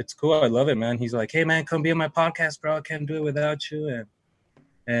it's cool. I love it, man. He's like, hey, man, come be on my podcast, bro. I can't do it without you.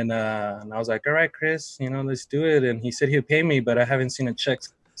 And I was like, all right, Chris, you know, let's do it. And he said he'll pay me, but I haven't seen a check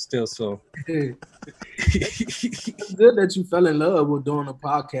still. So it's good that you fell in love with doing a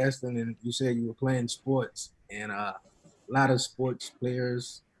podcast, and then you said you were playing sports, and a lot of sports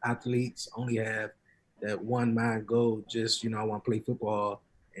players, athletes only have that one mind goal. Just, you know, I want to play football,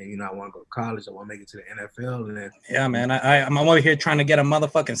 and, you know, I want to go to college. I want to make it to the NFL. And then, yeah, man, I'm over here trying to get a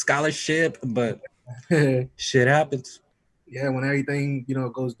motherfucking scholarship, but shit happens. Yeah, when everything, you know,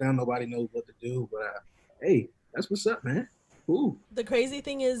 goes down, nobody knows what to do. But hey, that's what's up, man. Ooh. The crazy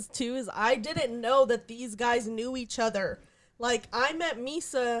thing is I didn't know that these guys knew each other. Like, I met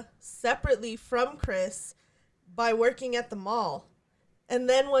Misa separately from Chris by working at the mall. And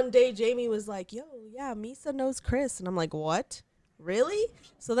then one day Jamie was like, yo, yeah, Misa knows Chris. And I'm like, what? Really?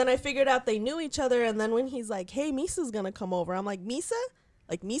 So then I figured out they knew each other. And then when he's like, hey, Misa's going to come over, I'm like, Misa?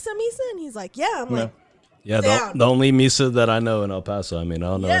 Like Misa? And he's like, yeah. I'm like, Yeah, Damn. the only Misa that I know in El Paso. I mean, I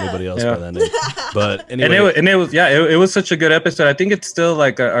don't know anybody else by that name. But anyway, it was such a good episode. I think it's still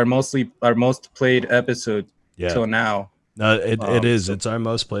like our most played episode till now. No, it is. It's our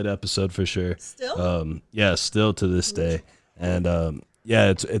most played episode for sure. Still? Yeah, still to this day. And yeah,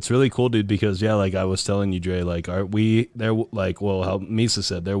 it's really cool, dude, because yeah, like I was telling you, Dre, like how Misa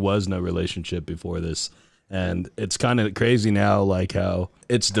said, there was no relationship before this. And it's kind of crazy now, like how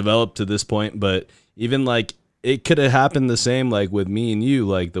it's developed to this point, but even like it could have happened the same like with me and you,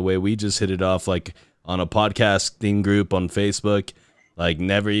 like the way we just hit it off like on a podcasting group on Facebook, like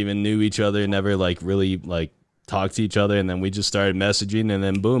never even knew each other, never like really like talked to each other, and then we just started messaging, and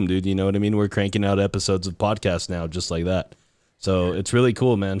then boom, dude, you know what I mean? We're cranking out episodes of podcasts now just like that. So it's really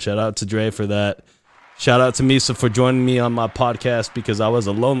cool, man. Shout out to Dre for that. Shout out to Misa for joining me on my podcast, because I was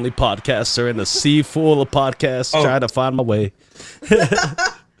a lonely podcaster in a sea full of podcasts trying to find my way.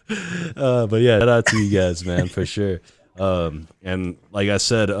 But yeah, shout out to you guys, man, for sure. And like I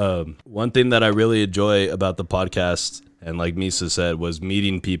said, one thing that I really enjoy about the podcast, and like Misa said, was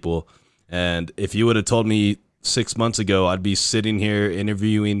meeting people. And if you would have told me 6 months ago I'd be sitting here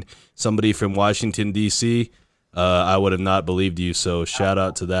interviewing somebody from Washington, D.C., I would have not believed you. So shout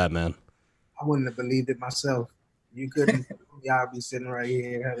out to that, man. I wouldn't have believed it myself. You couldn't. Y'all be sitting right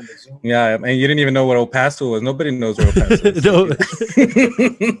here having a Zoom. Yeah, and you didn't even know what El Paso was. Nobody knows where El Paso is. No.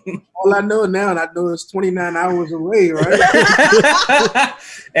 All I know now, and I know it's 29 hours away, right?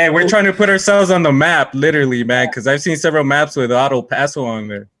 Hey, we're trying to put ourselves on the map, literally, man, because I've seen several maps with El Paso on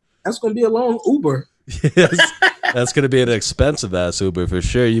there. That's going to be a long Uber. Yes, that's going to be an expensive ass Uber for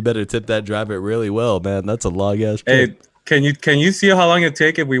sure. You better tip that driver really well, man. That's a long ass trip. Hey, can you see how long it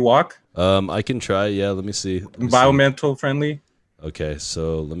take if we walk? I can try. Yeah, let me see. Environmental friendly. Okay,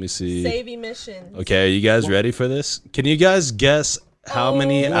 so let me see. Save emissions. Okay, are you guys ready for this? Can you guys guess how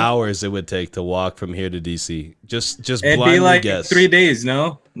many hours it would take to walk from here to DC? Just It'd blindly be like guess. 3 days,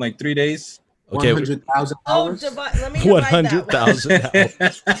 no? Like 3 days. Okay, 100,000 Oh, hours. let me divide 100,000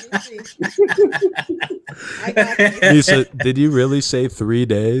 hours. I got this. Lisa, did you really say 3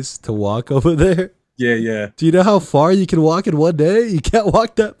 days to walk over there? Yeah. Do you know how far you can walk in one day? You can't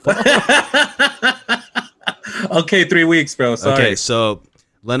walk that far. Okay, 3 weeks, bro. Sorry. Okay, so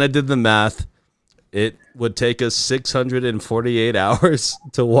Lena did the math. It would take us 648 hours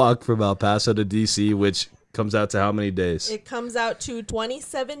to walk from El Paso to DC, which comes out to how many days? It comes out to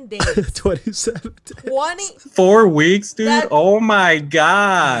 27 days. 27 days. 20. 4 weeks, dude. Oh my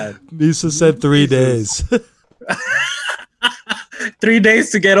God. Misa said 3 days. 3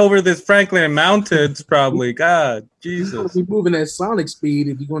 days to get over this Franklin Mountains, probably. God, You're Jesus. going to be moving at Sonic speed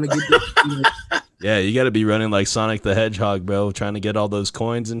if you're going to get this. Yeah, you got to be running like Sonic the Hedgehog, bro, trying to get all those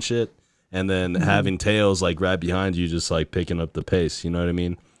coins and shit, and then having Tails like right behind you, just like picking up the pace. You know what I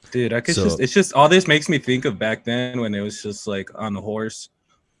mean? Dude, it's just all this makes me think of back then when it was just like on the horse,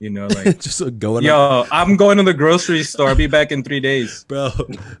 you know, like just going. Yo, I'm going to the grocery store. I'll be back in 3 days. Bro,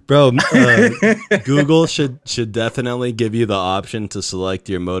 Google should definitely give you the option to select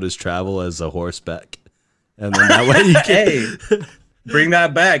your mode of travel as a horseback, and then that way you can Bring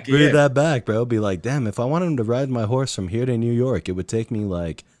that back. bring that back, bro. Be like, damn, if I wanted him to ride my horse from here to New York, it would take me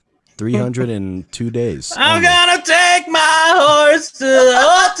like 302 days. I'm gonna take my horse to the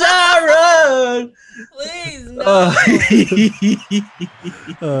hotel road. Please, no.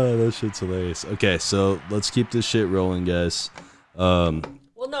 Oh, that shit's hilarious. Okay, so let's keep this shit rolling, guys.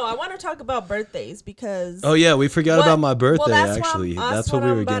 Well, no, I want to talk about birthdays because. Oh yeah, we forgot about my birthday. Well, actually, that's what we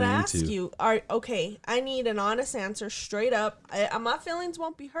I'm were about getting to ask into. you. Okay, I need an honest answer, straight up. My feelings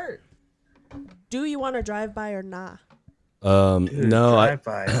won't be hurt. Do you want to drive by or not? No,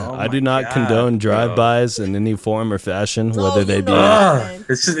 I do not condone drive-bys in any form or fashion, whether they be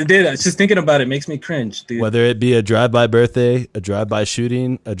It's just thinking about it makes me cringe, dude. whether it be a drive-by birthday, a drive-by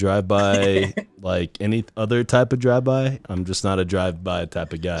shooting, a drive-by like any other type of drive-by. I'm just not a drive-by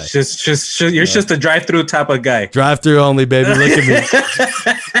type of guy. You're just a drive-through type of guy. Drive-through only, baby. Look at me.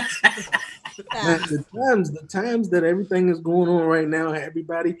 Man, the times that everything is going on right now,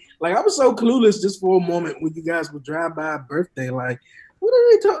 everybody, like I was so clueless just for a moment when you guys would drive by a birthday. Like, what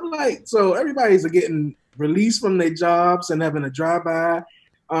are they talking like? So everybody's getting released from their jobs and having a drive-by,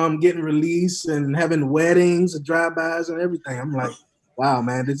 getting released and having weddings and drive-bys and everything. I'm like, wow,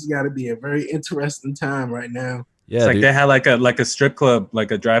 man, this has got to be a very interesting time right now. Yeah, It's like dude. they had like a strip club,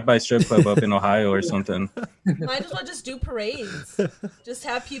 like a drive-by strip club up in Ohio or something. Might as well just do parades. Just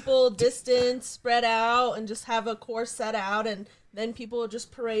have people distance, spread out, and just have a course set out, and then people will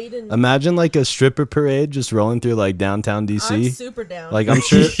just parade. And Imagine like a stripper parade just rolling through like downtown DC. I'm super down. Like I'm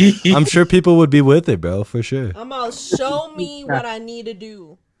sure people would be with it, bro, for sure. I'm all show me what I need to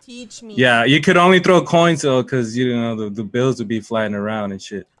do. Teach me. Yeah, you could only throw coins though, because you know the bills would be flying around and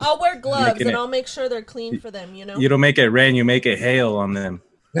shit. I'll wear gloves and I'll make sure they're clean for them. You know. You don't make it rain, you make it hail on them.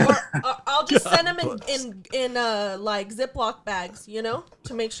 Or I'll just send them in like Ziploc bags, you know,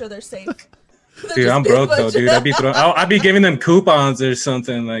 to make sure they're safe. Dude, I'm broke though, dude. I'd be giving them coupons or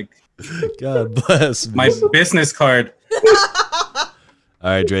something like. God bless. My business card. All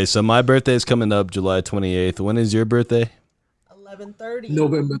right, Dre. So my birthday is coming up July 28th. When is your birthday? 11:30.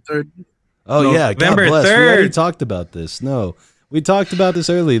 November 3rd. Oh yeah, God November bless. 3rd. We already talked about this. No, we talked about this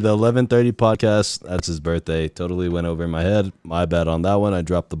early. The 11:30 podcast. That's his birthday. Totally went over my head. My bad on that one. I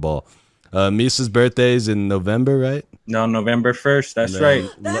dropped the ball. Misa's birthday is in November, right? No, November 1st. That's right.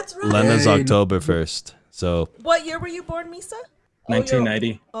 That's right. Lena's October 1st. So What year were you born, Misa?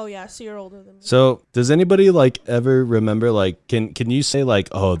 1990. Oh yeah, so you're older than me. So does anybody like ever remember like can you say like,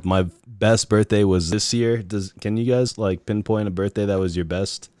 oh, my best birthday was this year? Can you guys like pinpoint a birthday that was your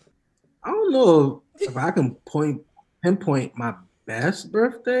best? I don't know if I can pinpoint my best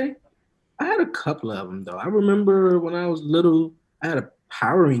birthday. I had a couple of them though. I remember when I was little, I had a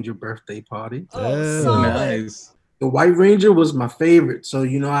Power Ranger birthday party. Oh, solid. Nice. The White Ranger was my favorite, so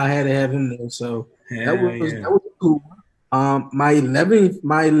you know I had to have him there. So that was cool. My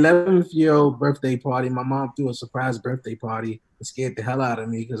 11th-year-old birthday party, my mom threw a surprise birthday party and scared the hell out of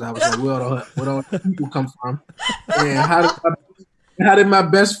me because I was like, where all the people come from? And how did my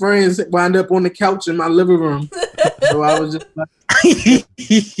best friends wind up on the couch in my living room? So I was just like, I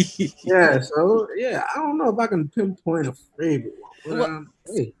don't know if I can pinpoint a favorite one.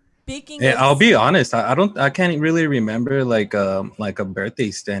 Speaking Yeah, I'll be honest. I can't really remember like a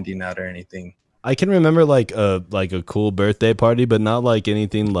birthday standing out or anything. I can remember like a cool birthday party, but not like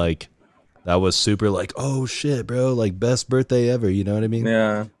anything like that was super like, oh shit, bro, like best birthday ever. You know what I mean?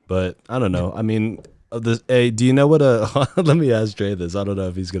 Yeah. But I don't know. I mean, hey, do you know what a? Let me ask Dre this. I don't know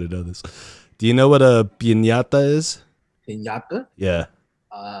if he's gonna know this. Do you know what a piñata is? Piñata? Yeah.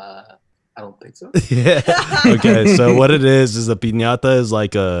 I don't think so. Yeah. Okay. So what it is a piñata is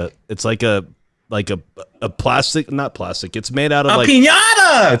like a plastic, not plastic. It's made out of like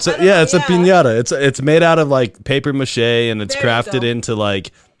piñata. It's a piñata. It's made out of like paper mache and it's There you crafted go. into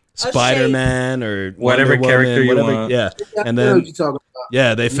like Spider-Man or Whatever Wonder character Woman, you whatever. want. Yeah. I And know then what you're talking about.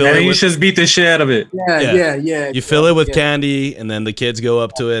 yeah, they fill And it you with just beat the shit out of it. Yeah. you fill it with candy, and then the kids go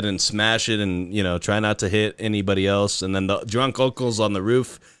up to it and smash it, and try not to hit anybody else. And then the drunk uncle's on the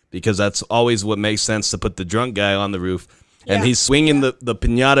roof because that's always what makes sense to put the drunk guy on the roof. And Yeah. he's swinging the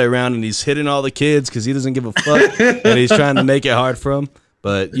piñata around, and he's hitting all the kids because he doesn't give a fuck, and he's trying to make it hard for them.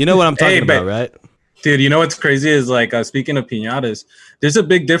 But you know what I'm talking about, right? Dude, you know what's crazy is like speaking of piñatas, there's a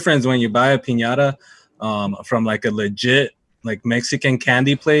big difference when you buy a piñata from like a legit like Mexican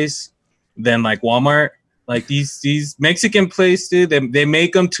candy place than like Walmart. Like these Mexican place, dude, they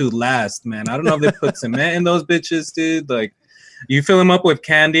make them to last, man. I don't know if they put cement in those bitches, dude. Like you fill them up with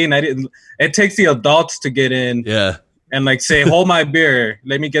candy, and it takes the adults to get in. Yeah. And like say, hold my beer,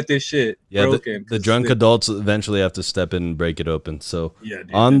 let me get this shit broken. The drunk adults eventually have to step in and break it open. So Yeah,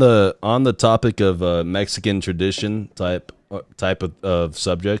 dude, on the topic of Mexican tradition type of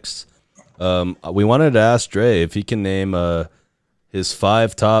subjects, we wanted to ask Dre if he can name his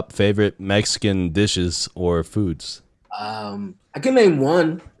 5 top favorite Mexican dishes or foods. I can name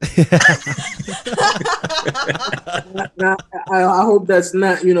one. I hope that's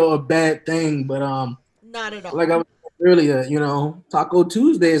not a bad thing, but Not at all. like I was saying earlier, Taco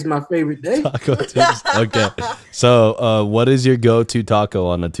Tuesday is my favorite day. Taco Tuesday. Okay. So what is your go-to taco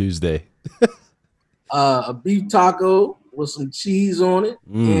on a Tuesday? A beef taco with some cheese on it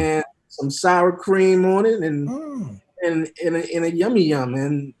and some sour cream on it and a yummy yum,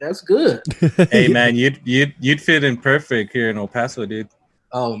 and that's good. Hey man, you'd fit in perfect here in El Paso, dude.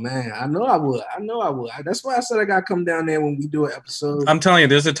 Oh man, I know I would. That's why I said I gotta come down there when we do an episode. I'm telling you,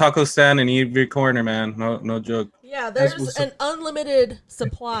 there's a taco stand in every corner, man. No joke. Yeah, there's an unlimited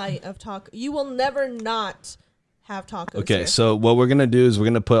supply of taco. You will never not have tacos. Okay, here. so what we're gonna do is we're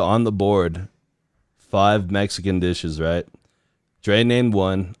gonna put on the board 5 Mexican dishes, right? Dre named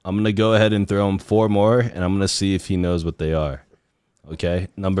one. I'm gonna go ahead and throw him 4 more, and I'm gonna see if he knows what they are. Okay,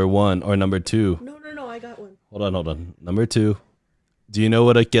 number 1 or number 2. No, I got one. Hold on. Number 2. Do you know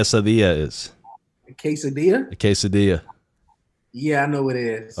what a quesadilla is? A quesadilla? A quesadilla. Yeah, I know what it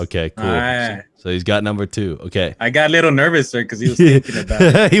is. Okay, cool. All right. So he's got number 2. Okay. I got a little nervous there because he was thinking about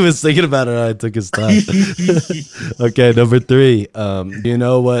it. He was thinking about it. I took his time. Okay, number 3. Do you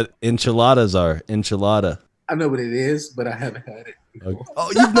know what enchiladas are? Enchilada. I know what it is, but I haven't had it. before.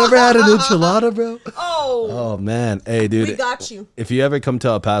 Oh, you've never had an enchilada, bro? Oh, Oh man, hey we dude, got you. if you ever come to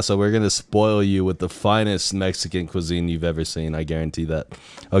El Paso, we're gonna spoil you with the finest Mexican cuisine you've ever seen. I guarantee that.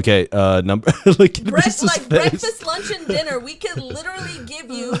 Okay, number. Look at Misa's face. Breakfast, lunch, and dinner. We could literally give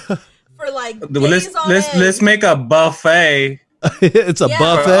you for like Let's days on end. let's make a buffet. It's a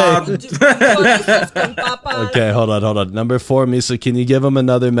buffet. Chorizos con papas. Okay, hold on. Number 4, Misa, can you give him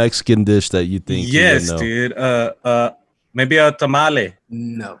another Mexican dish that you think? Yes, he would know? dude. Maybe a tamale.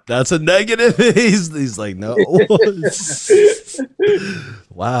 No. That's a negative. He's like, no.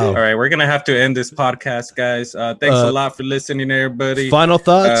 Wow. All right, we're gonna have to end this podcast, guys. Thanks a lot for listening, everybody. Final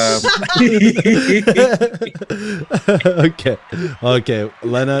thoughts. Okay.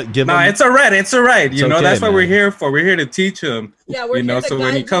 Lena, give him. It's all right. It's all right. You know, okay, that's what man. we're here for. We're here to teach him. Yeah, we're you know, here to so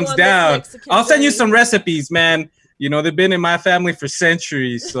when he guide comes you on this down, Mexican I'll send you journey. some recipes, man. You know, they've been in my family for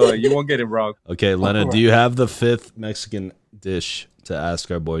centuries, so you won't get it wrong. Okay, Lena, do you have the 5th Mexican dish to ask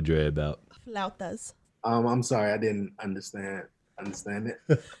our boy Dre about? Flautas. I'm sorry, I didn't understand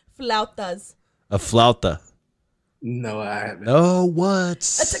it. Flautas. A flauta. No, I haven't. No, what? A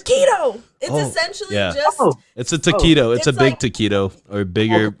taquito. It's Oh, essentially yeah. just It's a taquito. It's a It's big like- taquito or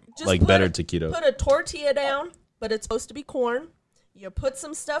bigger, just like put better a- taquito. Put a tortilla down, but it's supposed to be corn. You put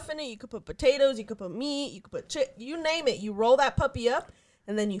some stuff in it. You could put potatoes. You could put meat. You could put you name it. You roll that puppy up,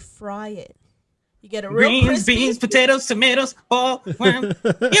 and then you fry it. You get a real Greens, crispy. beans, potatoes, tomatoes, ball, you name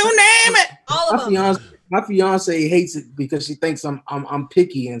it. All of them. My fiance hates it because she thinks I'm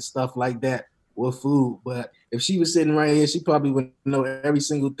picky and stuff like that with food. But if she was sitting right here, she probably would know every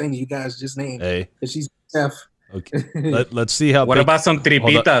single thing you guys just named. Hey, Because she's chef. okay. Let's see how. What big- about some Hold on.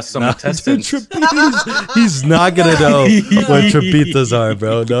 tripitas, some Nah, intestines? dude, tripitas. He's not gonna know what tripitas are,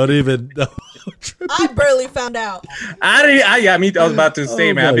 bro. Don't even know. I barely found out. I was about to say,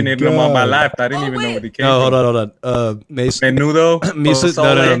 Oh man, I've been my eating them all my God. life. I didn't Oh, even know wait. what he came No, from. hold on. Misa, Menudo. Misa,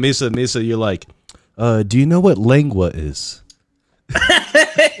 no, Misa, you're like, do you know what lengua is?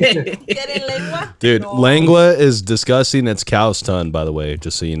 Getting lengua? Dude, No. lengua is disgusting. It's cow's tongue, by the way,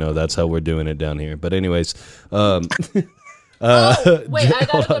 just so you know. That's how we're doing it down here. But anyways, Oh, wait, I got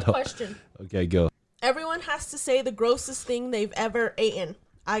hold a good on. question. Okay, go. Everyone has to say the grossest thing they've ever eaten.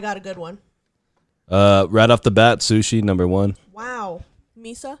 I got a good one. Right off the bat, sushi, number 1. Wow.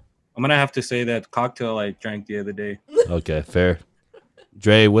 Misa? I'm gonna have to say that cocktail I drank the other day. Okay, fair.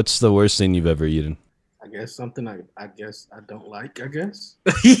 Dre, what's the worst thing you've ever eaten? I guess something I guess I don't like, I guess.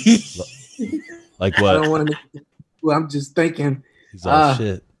 Like I what? don't want to. Well, I'm just thinking. He's all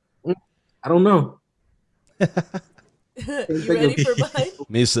shit. I don't know. You ready for mine?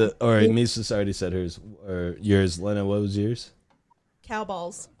 Misa, Misa's already said hers. Or yours, Lena, what was yours? Cow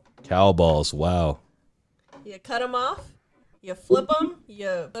balls. Cow balls, wow. You cut them off. You flip them.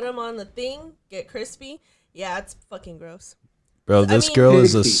 You put them on the thing. Get crispy. Yeah, it's fucking gross. Bro, this mean- girl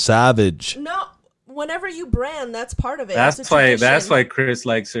is a savage. No, whenever you brand, that's part of it. That's It's a why. tradition. That's why Chris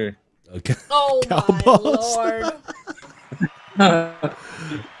likes her. Okay. Oh Cow my balls. lord.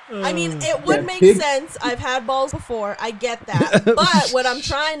 I mean, it would make pig- sense. I've had balls before. I get that. But what I'm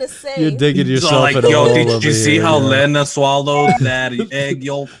trying to say, You're digging So yourself like, in a yo, hole did over you see here, how yeah. Lena swallowed that egg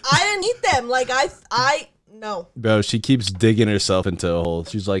yolk? I didn't eat them. Like no. Bro, she keeps digging herself into a hole.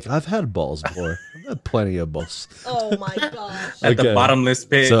 She's like, I've had balls before. I've had plenty of balls. Oh my gosh. At the Okay. bottomless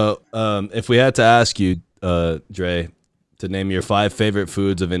pit. So, if we had to ask you, Dre, to name your 5 favorite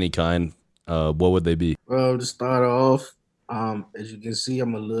foods of any kind, what would they be? Well, to start off, as you can see,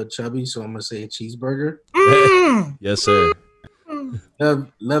 I'm a little chubby, so I'm gonna say a cheeseburger. Yes, sir.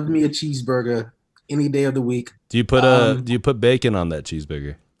 Love me a cheeseburger any day of the week. Do you put bacon on that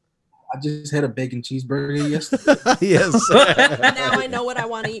cheeseburger? I just had a bacon cheeseburger yesterday. Yes, sir. Now I know what I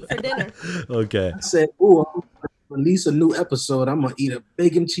want to eat for dinner. Okay. I said, "Oh, I'm gonna release a new episode. I'm gonna eat a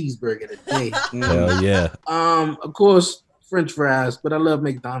bacon cheeseburger today." Hell yeah. Of course, French fries, but I love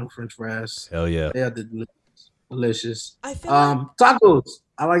McDonald's French fries. Hell yeah. They are delicious. I feel like Tacos.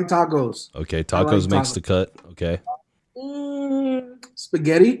 I like tacos. Okay, tacos makes tacos. the cut. Okay.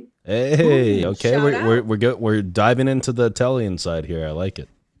 Spaghetti. Hey, okay, shout we're good. We're diving into the Italian side here. I like it.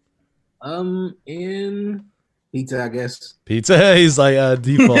 And pizza, I guess. Pizza. He's like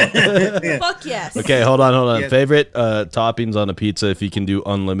default. fuck yes. Okay, hold on. Yeah. Favorite toppings on a pizza? If you can do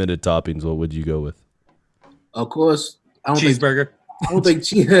unlimited toppings, what would you go with? Of course, I don't think Cheeseburger.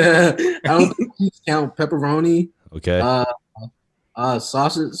 cheese. I don't think cheese count. Pepperoni. Okay.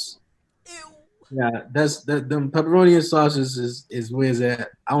 Sauces. Ew. Yeah, them pepperoni and sauces is where it's at.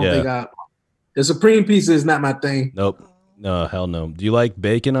 I don't Yeah. think the supreme pizza is not my thing. Nope. No, hell no. Do you like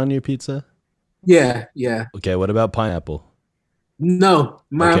bacon on your pizza? Yeah. Okay, what about pineapple? No,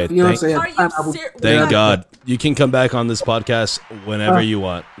 my Okay, fiance Are has you pineapple. serious? Thank God. You can come back on this podcast whenever you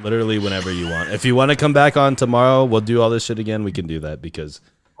want. Literally whenever you want. If you want to come back on tomorrow, we'll do all this shit again. We can do that because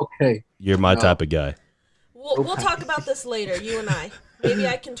Okay. you're my type of guy. We'll talk about this later, you and I. Maybe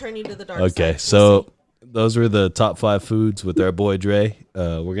I can turn you to the dark side. Okay, We'll so see. those were the top 5 foods with our boy Dre.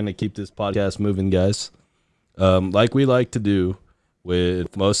 We're gonna keep this podcast moving, guys. Like we like to do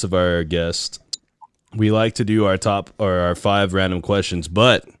with most of our guests, we like to do our top or our 5 random questions.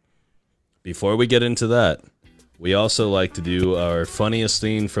 But before we get into that, we also like to do our funniest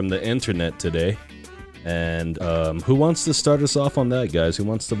thing from the internet today. And who wants to start us off on that, guys? Who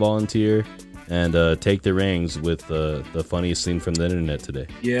wants to volunteer and take the reins with the funniest thing from the internet today?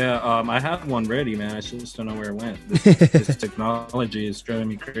 Yeah, I have one ready, man. I just don't know where it went. This technology is driving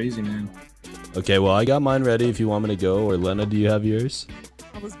me crazy, man. Okay, well, I got mine ready if you want me to go. Or Lena, do you have yours?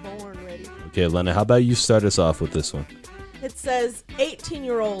 I was born ready. Okay, Lena, how about you start us off with this one? It says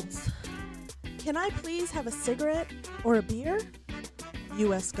 18-year-olds. Can I please have a cigarette or a beer?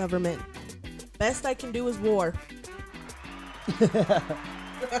 U.S. government. Best I can do is war.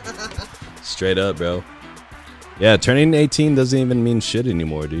 Straight up, bro. Yeah, turning 18 doesn't even mean shit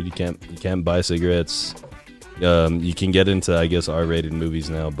anymore, dude. You can't buy cigarettes. You can get into, I guess, R-rated movies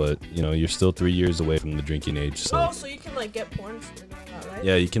now, but you know, you're still 3 years away from the drinking age. So So you can like get porn and all that, right?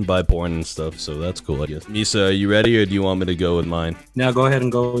 yeah, you can buy porn and stuff, so that's cool, I guess. Misa, are you ready, or do you want me to go with mine? Now go ahead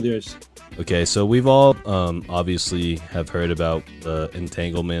and go with yours. Okay, so we've all obviously have heard about the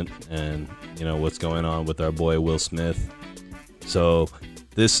entanglement and you know what's going on with our boy Will Smith. So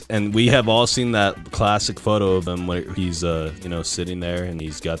and we have all seen that classic photo of him where he's you know, sitting there and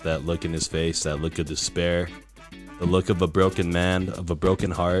he's got that look in his face, that look of despair, the look of a broken man, of a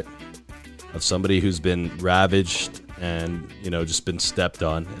broken heart, of somebody who's been ravaged and, you know, just been stepped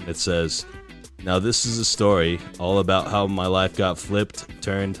on. And it says, "Now this is a story all about how my life got flipped,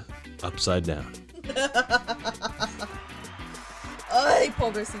 turned upside down." Ay,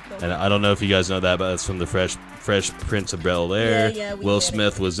 pobrecito. And I don't know if you guys know that, but that's from the Fresh Prince of Bel-Air. Yeah, we Will get it.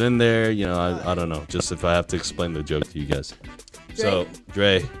 Smith was in there. You know, I don't know. Just if I have to explain the joke to you guys. So,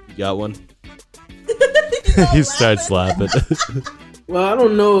 Dre, you got one? He starts laughing. Well, I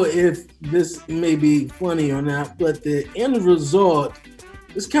don't know if this may be funny or not, but the end result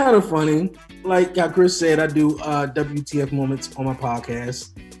is kind of funny. Like Chris said, I do WTF moments on my podcast.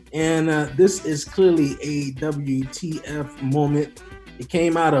 And this is clearly a WTF moment. It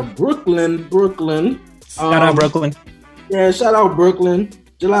came out of Brooklyn. Shout out Brooklyn. Yeah, shout out Brooklyn.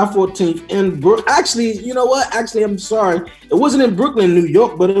 July 14th. Actually, you know what? Actually, I'm sorry. It wasn't in Brooklyn, New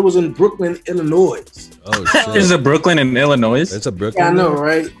York, but it was in Brooklyn, Illinois. Oh, shit. There's a Brooklyn in Illinois. There's a Brooklyn. Yeah, I know,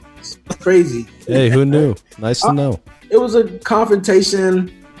 right? It's crazy. Hey, who knew? Nice to know. It was a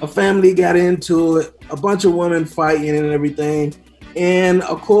confrontation. A family got into it. A bunch of women fighting and everything. And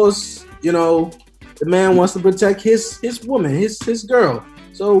of course, you know, the man wants to protect his woman, his girl.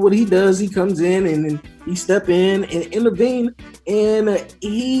 So what he does, he comes in and he step in and intervene, and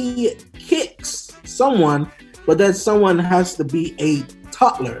he kicks someone, but that someone has to be a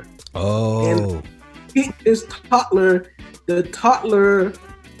toddler. Oh. And he is toddler. The toddler,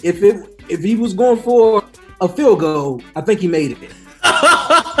 if he was going for a field goal, I think he made it.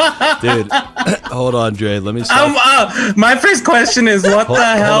 Dude, hold on, Dre. Let me stop. My first question is, what the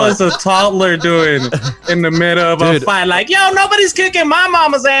hell is a toddler doing in the middle of a fight? Like, yo, nobody's kicking my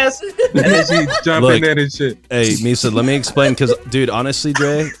mama's ass. And then she jumping in and shit. Hey, Misa, let me explain. Because, dude, honestly,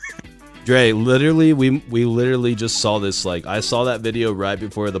 Dre, literally, we literally just saw this. Like, I saw that video right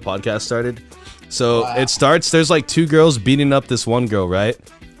before the podcast started. So It starts, there's like 2 girls beating up this one girl, right?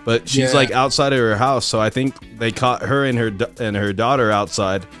 But she's like outside of her house, so I think they caught her and her daughter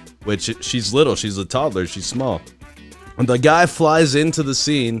outside, which she's little, she's a toddler, she's small. And the guy flies into the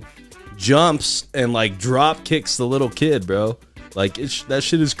scene, jumps, and like drop kicks the little kid, bro. Like, that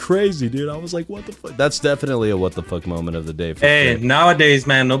shit is crazy, dude. I was like, what the fuck? That's definitely a what the fuck moment of the day. Hey, nowadays,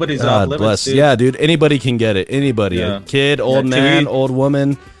 man, nobody's off limits, bless. dude. Yeah, dude, anybody can get it. Anybody, a kid, old man, old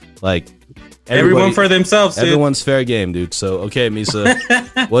woman, like. Everyone for themselves, dude. Everyone's fair game, dude. So, okay,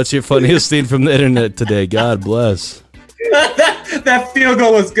 Misa, what's your funniest thing from the internet today? God bless. That field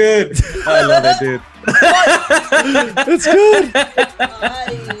goal was good. I love it, dude. It's good.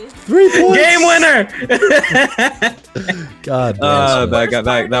 3 points. Game winner. God bless.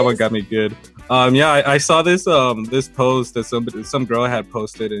 That one got me good. Yeah, I saw this this post that some girl had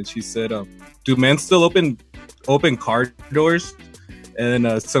posted, and she said, "Do men still open car doors?"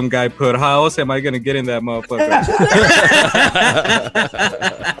 And some guy put, "How else am I gonna get in that motherfucker?"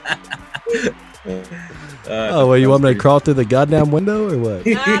 Oh, well, you want me to crawl through the goddamn window or what?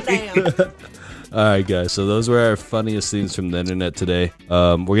 Goddamn. All right, guys. So those were our funniest things from the internet today.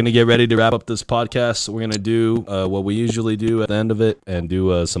 We're going to get ready to wrap up this podcast. We're going to do what we usually do at the end of it and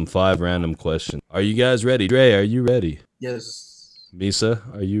do some 5 random questions. Are you guys ready? Dre, are you ready? Yes.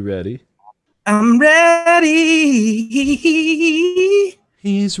 Misa, are you ready? I'm ready.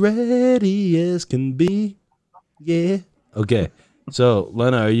 He's ready as can be. Yeah. Okay. So,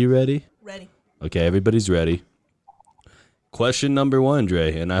 Lena, are you ready? Ready. Okay, everybody's ready. Question number 1,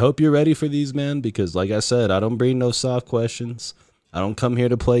 Dre, and I hope you're ready for these, man, because like I said, I don't bring no soft questions. I don't come here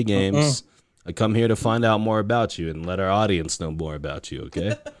to play games. I come here to find out more about you and let our audience know more about you,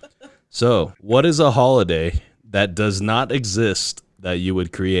 okay? So, what is a holiday that does not exist that you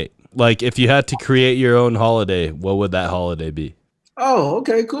would create? Like, if you had to create your own holiday, what would that holiday be? Oh,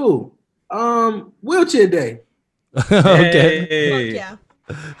 okay, cool. Wheelchair Day. Okay. Hey. Fuck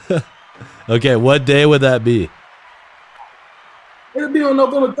yeah. Okay, what day would that be? It'll be on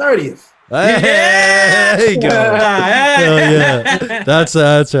November 30th. Hey, there you go. Hell yeah. That's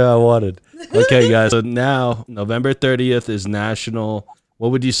what I wanted. Okay, guys. So now November 30th is National,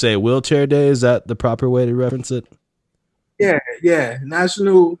 what would you say, Wheelchair Day? Is that the proper way to reference it? Yeah.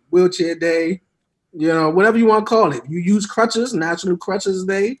 National Wheelchair Day. You know, whatever you want to call it. You use crutches, National Crutches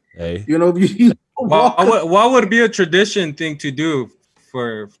Day. Hey. You know, if you use What would be a tradition thing to do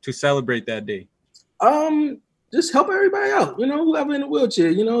to celebrate that day? just help everybody out. You know, whoever in a wheelchair.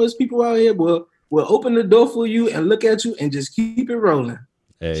 You know, there's people out here will open the door for you and look at you and just keep it rolling.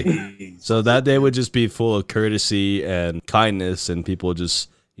 Hey. Jeez. So that day would just be full of courtesy and kindness and people just,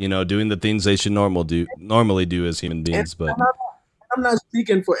 you know, doing the things they should normally do as human beings. But I'm not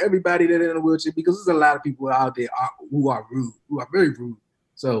speaking for everybody that in a wheelchair because there's a lot of people out there who are rude, who are very rude.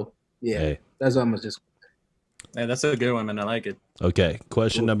 So yeah, hey. that's what I'm just. Yeah, that's a good one, man. I like it. Okay.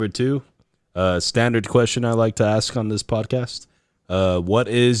 Question number 2. Standard question I like to ask on this podcast. What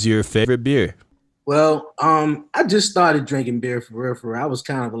is your favorite beer? Well, I just started drinking beer for real. I was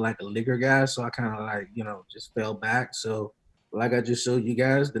kind of like a liquor guy, so I kind of like, you know, just fell back. So like I just showed you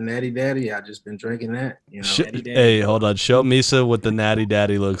guys, the Natty Daddy, I just been drinking that. You know, Hey, hold on. Show Misa what the Natty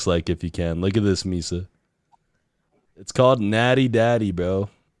Daddy looks like if you can. Look at this, Misa. It's called Natty Daddy, bro.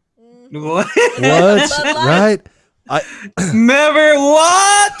 What? What? Right? Never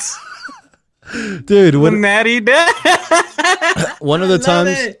what? Dude, Natty Dad. one of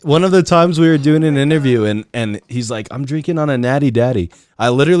the times we were doing an interview and he's like, I'm drinking on a Natty Daddy. I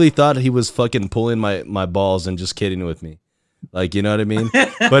literally thought he was fucking pulling my balls and just kidding with me. Like, you know what I mean?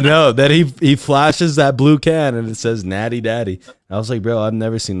 But no, that he flashes that blue can and it says Natty Daddy. I was like, bro, I've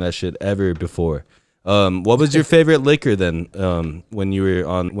never seen that shit ever before. What was your favorite liquor then? When you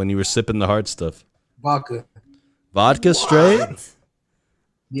were sipping the hard stuff? Vodka. Vodka straight?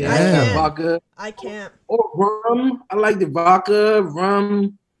 Yeah, vodka. I can't. Or rum. I like the vodka,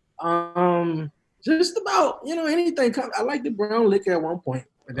 rum. Just about, you know, anything. I like the brown liquor at one point.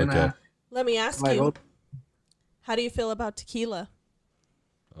 But then Let me ask you. How do you feel about tequila?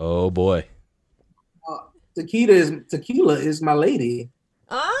 Oh boy. Tequila is my lady.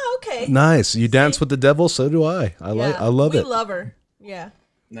 Ah, okay. Nice. You dance with the devil, so do I. I love it. We love her. Yeah.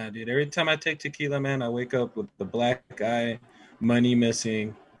 Nah, dude. Every time I take tequila, man, I wake up with the black eye, money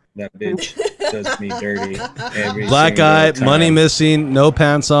missing. That bitch does me dirty. Black eye, money missing, no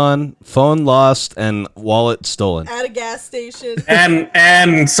pants on, phone lost, and wallet stolen. At a gas station.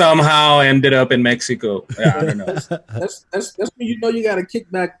 And somehow ended up in Mexico. Yeah, I don't know. That's when you know you gotta kick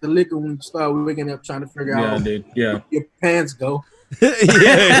back the liquor when you start waking up trying to figure out dude. Yeah. where your pants go.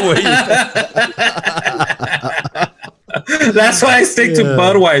 That's why I stick to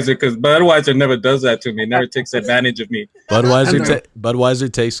Budweiser, because Budweiser never does that to me. Never takes advantage of me. Budweiser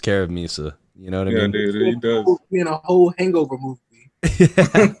takes care of Misa. You know what I mean? Dude, he does. In a whole hangover movie.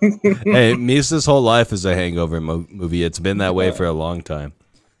 Hey, Misa's whole life is a hangover movie. It's been that way for a long time.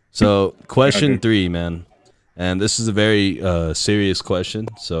 So, question 3, man. And this is a very serious question,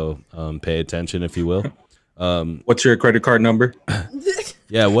 so pay attention if you will. What's your credit card number?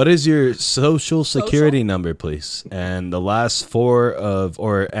 Yeah, what is your social security number, please? And the last 4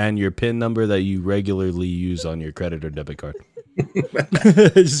 and your PIN number that you regularly use on your credit or debit card.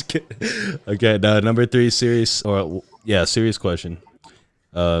 Just kidding. Okay, now number 3, serious question.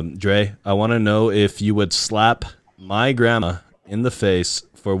 Dre, I want to know if you would slap my grandma in the face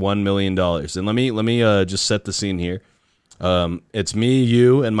for $1 million. And let me just set the scene here. It's me,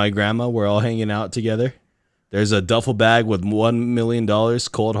 you, and my grandma. We're all hanging out together. There's a duffel bag with $1 million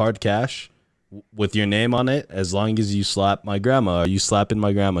cold hard cash with your name on it. As long as you slap my grandma, are you slapping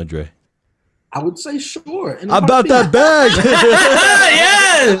my grandma, Dre? I would say sure. About that bag.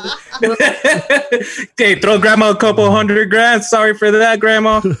 Yeah. Okay, throw grandma a couple $100 grand. Sorry for that,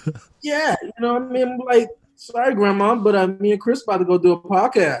 grandma. Yeah, you know what I mean? I'm like, sorry, Grandma, but me and Chris about to go do a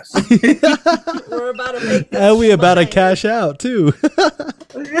podcast. We're about to make this. And we about to mine. cash out too.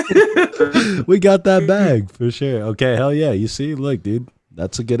 We got that bag for sure. Okay, hell yeah. You see, look, dude,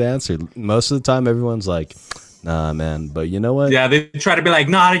 that's a good answer. Most of the time, everyone's like, nah, man. But you know what? Yeah, they try to be like,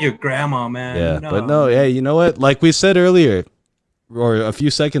 not your grandma, man. Yeah, but no, hey, you know what? Like we said earlier, or a few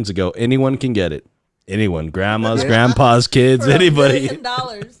seconds ago, anyone can get it. Anyone, grandmas, grandpas, kids, For anybody. $1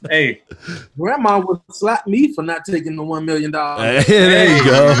 million. Hey, Grandma would slap me for not taking the $1 million. There you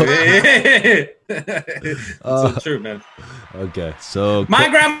go. That's so true, man. Okay, so My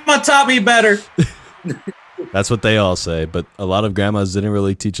grandma taught me better. that's what they all say. But a lot of grandmas didn't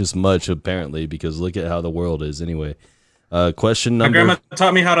really teach us much, apparently, because look at how the world is anyway. Question My number. grandma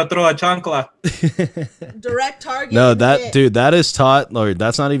taught me how to throw a chancla. Direct target. No, and that hit. dude, that is taught, or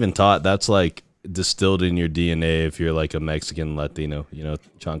that's not even taught. That's like distilled in your DNA if you're like a Mexican Latino, you know,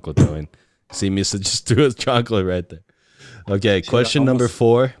 chancla throwing. See, Misa just threw a chancla right there. Okay, question number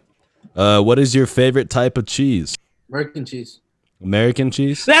 4. What is your favorite type of cheese? American cheese. American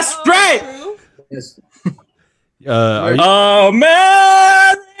cheese? That's Oh, right. true. Yes. Are you,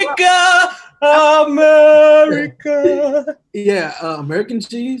 America. Yeah, American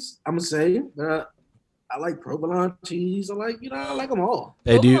cheese, I'm going to say. I like provolone cheese. I like them all.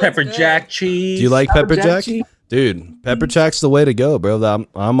 hey, do you Pepper jack cheese. do you like pepper jack? cheese. Dude, pepper jack's the way to go, bro.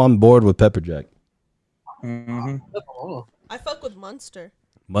 I'm on board with pepper jack. Mhm. I love them all. I fuck with Munster.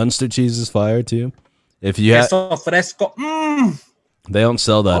 Munster cheese is fire too. If you have, Queso fresco. they don't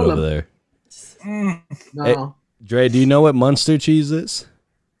sell that All of over there. No, Hey. Dre, do you know what Munster cheese is?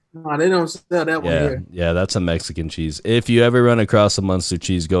 no, they don't sell that one Yeah, here. yeah, that's a Mexican cheese. If you ever run across a Munster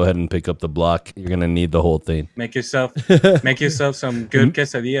cheese, go ahead and pick up the block. You're gonna need the whole thing. Make yourself some good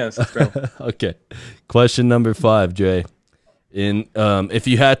quesadillas, bro. Okay. Question number 5, Dre. If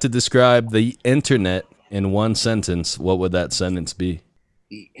you had to describe the internet in one sentence, what would that sentence be?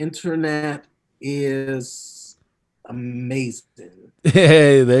 The internet is amazing.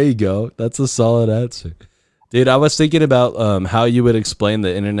 Hey, there you go. That's a solid answer. Dude, I was thinking about how you would explain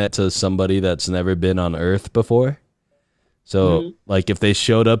the internet to somebody that's never been on Earth before. So, like, if they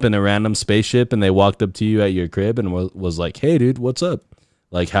showed up in a random spaceship and they walked up to you at your crib and was like, "Hey, dude, what's up?"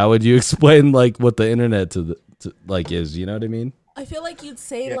 Like, how would you explain like what the internet like is? You know what I mean? I feel like you'd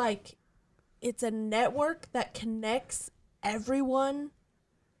say like it's a network that connects everyone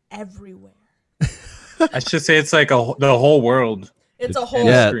everywhere. I should say it's like the whole world. It's a whole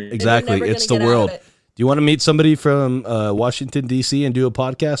Yeah, screen. exactly. You're never It's gonna the get out of world. it. Do you want to meet somebody from Washington D.C. and do a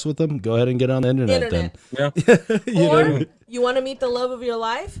podcast with them? Go ahead and get on the internet. Yeah. Then. You know what I mean? Or you want to meet the love of your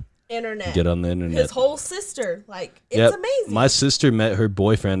life? Internet. Get on the internet. His whole sister. Like, it's Yep. amazing. My sister met her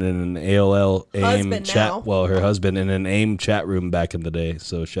boyfriend in an AOL AIM Husband chat. now. Well, her husband in an AIM chat room back in the day.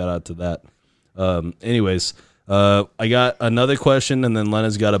 So shout out to that. Anyways, I got another question, and then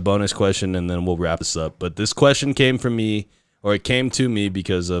Lena's got a bonus question, and then we'll wrap this up. But this question came from me, or it came to me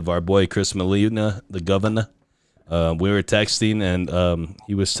because of our boy Chris Molina, the governor. We were texting, and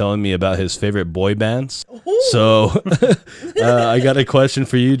he was telling me about his favorite boy bands. So I got a question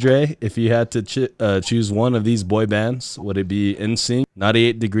for you, Dre. If you had to choose one of these boy bands, would it be NSYNC,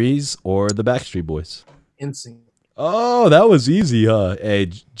 98 Degrees, or the Backstreet Boys? NSYNC. Oh, that was easy, huh? Hey,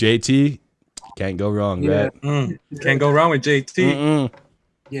 JT, can't go wrong, Yeah. right? Can't go wrong with JT. Mm-mm.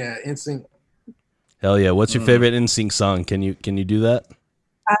 Yeah, NSYNC. Hell yeah! What's your favorite NSYNC song? Can you do that?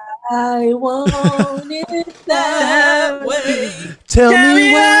 I want it that way. Tell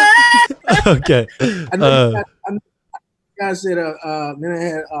me why. Okay. I know you guys said then I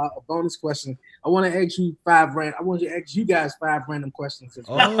had a bonus question. I want to ask you 5 random. I want to ask you guys 5 random questions. As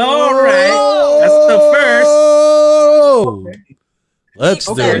well. All right. That's the first. Oh, let's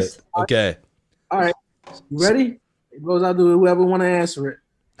do Okay. it. Okay. All right, you ready? It goes out to whoever want to answer it.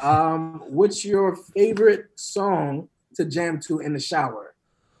 What's your favorite song to jam to in the shower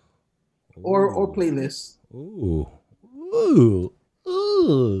or playlist? Ooh. Ooh.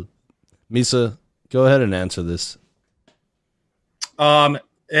 Ooh. Misa, go ahead and answer this.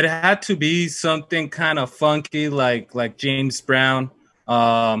 It had to be something kind of funky, like James Brown.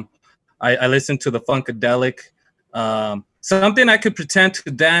 I listened to the Funkadelic. Something I could pretend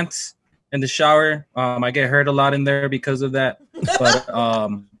to dance in the shower. I get hurt a lot in there because of that.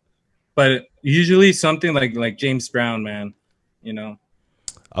 But usually something like James Brown, man. You know.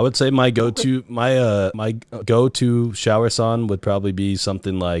 I would say my go-to my go-to shower song would probably be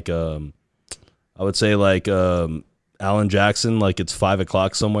something like I would say like Alan Jackson, like It's 5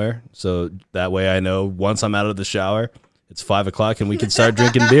 o'clock somewhere. So that way I know once I'm out of the shower, it's 5 o'clock and we can start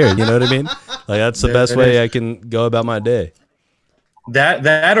drinking beer. You know what I mean? Like that's the best way I can go about my day.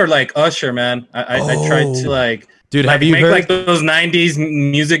 That or like Usher, man. I tried to like, dude, like have you make heard like those '90s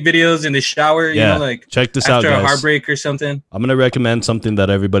music videos in the shower? Yeah, you know, like check this out, after a guys. heartbreak or something. I'm gonna recommend something that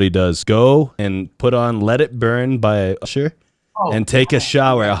everybody does. Go and put on "Let It Burn" by Usher, and take a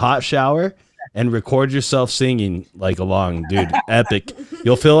shower, a hot shower, and record yourself singing like along, dude. Epic.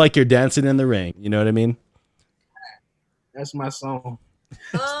 You'll feel like you're dancing in the rain. You know what I mean? That's my song.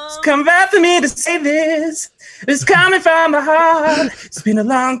 Come back for me to say this. It's coming from the heart. It's been a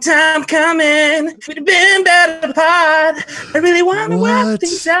long time coming. We've been better apart. I really want to work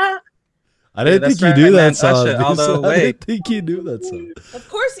things out. I didn't think you knew that song. All the I way. didn't think you knew that song. Of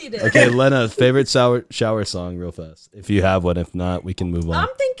course he did. Okay, Lena, favorite shower song, real fast. If you have one, if not, we can move on.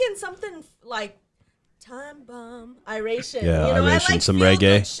 I'm thinking something like Time Bomb, Iration. Yeah, you know, Iration, I like some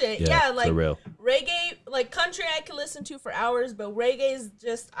feel-good reggae. shit. Yeah, Yeah, like for real. reggae, like country I can listen to for hours, but reggae is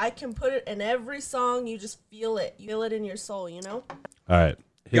just, I can put it in every song. You just feel it. You feel it in your soul, you know? All right.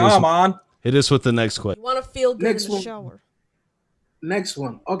 Come on. Hit us with the next question. You want to feel good Next in the one. shower. Next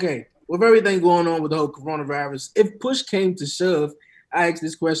one. Okay. With everything going on with the whole coronavirus, if push came to shove, I asked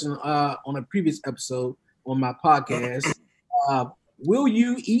this question on a previous episode on my podcast. Will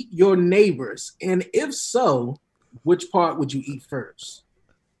you eat your neighbors? And if so, which part would you eat first?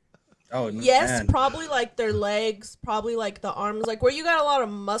 Oh, Yes, man. probably like their legs, probably like the arms, like where you got a lot of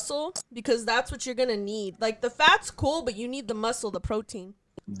muscle, because that's what you're going to need. Like the fat's cool, but you need the muscle, the protein.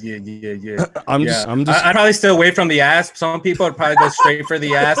 Yeah. I'm just I'd probably stay away from the ass. Some people would probably go straight for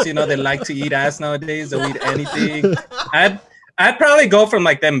the ass. You know, they like to eat ass nowadays. They'll eat anything. I'd probably go from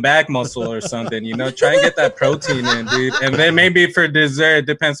like them back muscle or something. You know, try and get that protein in, dude. And then maybe for dessert,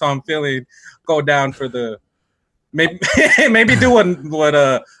 depends how I'm feeling, go down for the maybe do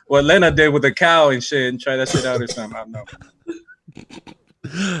what Lena did with the cow and shit and try that shit out or something. I don't know.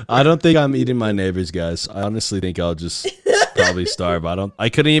 I don't think I'm eating my neighbors, guys. I honestly think I'll just probably starve. I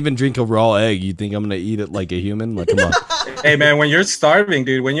couldn't even drink a raw egg. You think I'm gonna eat it like a human? Like, come on. Hey man, when you're starving,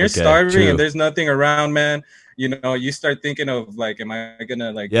 dude, when you're Okay, starving true. and there's nothing around, man, you know, you start thinking of like, am I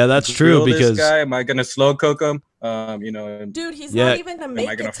gonna like? Yeah, that's true, grill this because- guy? Am I gonna slow cook him? You know, and Dude, he's Yeah. not even gonna make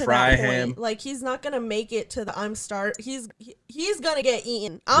I gonna it to fry that point. him? Like he's not gonna make it to the I'm starved. He's gonna get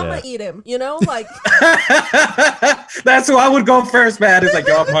eaten. I'm Yeah. gonna eat him. You know, like that's who I would go first, man. It's like,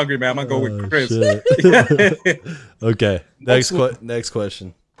 yo, I'm hungry, man. I'm gonna go with Chris. Shit. Okay, next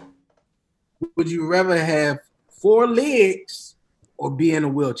question. Would you rather have 4 legs or be in a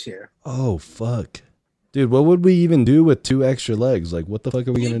wheelchair? Oh fuck, dude, what would we even do with 2 extra legs? Like, what the fuck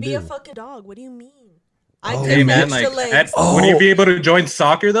are we you'd gonna be do? a fucking dog. What do you mean? I Oh. could Hey have man, extra like, legs. would you be able to join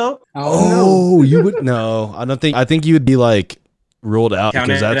soccer though? I don't know. Oh, you would no. I don't think. I think you would be like ruled out Counted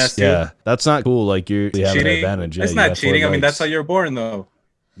because that's as two? that's not cool. Like you have an Cheating? advantage. Yeah, It's you not have 4 cheating. I mean, legs. that's how you're born, though.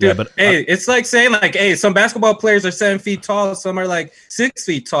 Yeah, Dude, but hey, it's like saying like, hey, some basketball players are 7 feet tall, some are like 6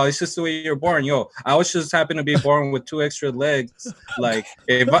 feet tall. It's just the way you're born. Yo, I was just happen to be born with 2 extra legs. Like,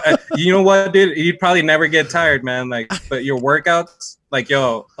 if you know what, dude, you'd probably never get tired, man. Like, but your workouts, like,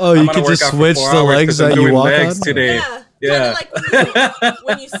 yo, Oh, I'm you gonna could work just out for switch 4 the hours legs 'cause I'm that you doing walk legs on? today. Yeah. Yeah. Kinda like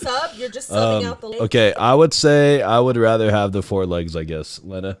when you sub, you're just subbing out the legs. Okay, I would say I would rather have the 4 legs. I guess,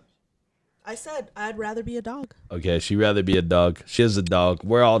 Lena. I said I'd rather be a dog. Okay, she'd rather be a dog. She is a dog.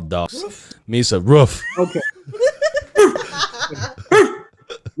 We're all dogs. Misa, roof. Okay.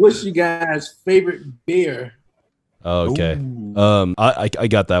 What's you guys' favorite beer? Oh, okay. I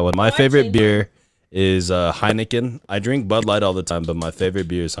got that one. My I favorite changed beer is Heineken. I drink Bud Light all the time, but my favorite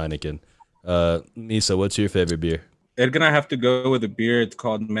beer is Heineken. Misa, what's your favorite beer? They're gonna have to go with a beer. It's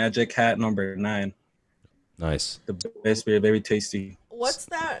called Magic Hat Number 9. Nice. The best beer, very tasty. What's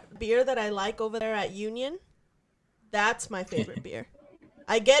that beer that I like over there at Union? That's my favorite beer.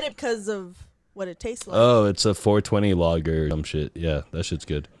 I get it because of what it tastes like. Oh, it's a 420 lager or some shit. Yeah, that shit's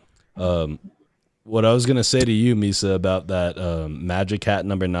good. What I was gonna say to you, Misa, about that Magic Hat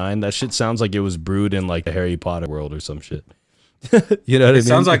Number 9, that shit sounds like it was brewed in like the Harry Potter world or some shit. You know what I mean? It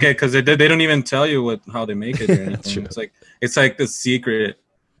sounds like it because they don't even tell you how they make it or anything. It's like the secret.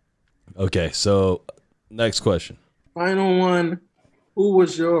 Okay, so next question. Final one. Who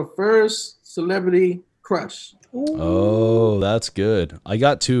was your first celebrity crush? Oh, that's good. I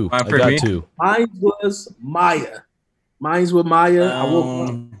got 2. I For got me? 2. Mine was Maya. Mine's with Maya.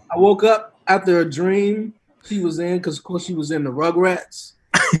 I woke up after a dream she was in, because of course she was in the Rugrats.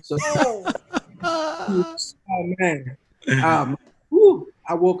 So, oh man. I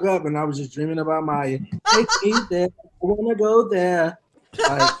woke up and I was just dreaming about Maya. Take me there. I wanna go there.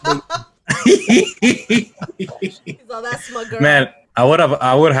 So that's my girl. Man,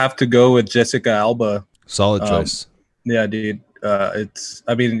 I would have to go with Jessica Alba. Solid choice. Yeah, dude. There's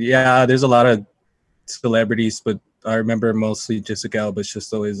a lot of celebrities, but I remember mostly Jessica Alba's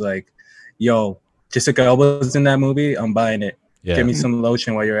just always like, "Yo, Jessica Alba's in that movie. I'm buying it. Yeah. Give me some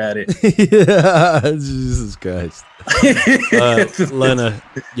lotion while you're at it." Yeah, Jesus Christ. Lena,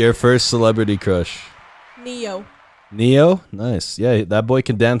 your first celebrity crush. Neo, nice. Yeah, that boy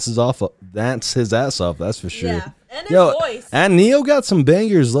can dance his ass off. That's for sure. Yeah, and his voice. And Neo got some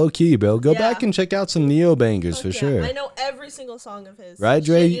bangers, low key, bro. Go back and check out some Neo bangers for sure. I know every single song of his. Right,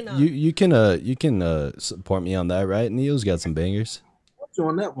 Dre? You can support me on that, right? Neo's got some bangers. What's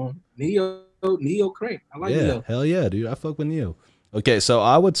on that one? Neo Crank. I like Neo. Hell yeah, dude. I fuck with Neo. Okay, so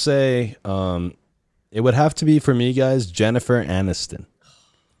I would say it would have to be for me, guys, Jennifer Aniston.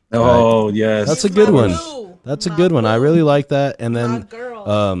 Oh, yes. That's a good one. That's a good one. I really like that. And then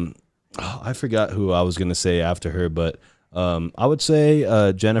I forgot who I was gonna say after her, but I would say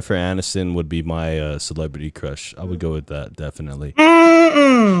Jennifer Aniston would be my celebrity crush. I would go with that, definitely.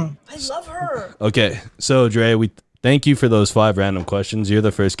 I love her. Okay, so Dre, we thank you for those 5 random questions. You're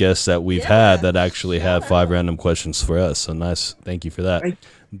the first guest that we've had that actually had 5 random questions for us. So nice. Thank you for that.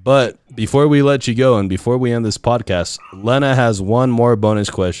 But before we let you go and before we end this podcast, Lena has one more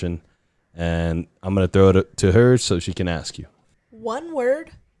bonus question. And I'm going to throw it to her so she can ask you. One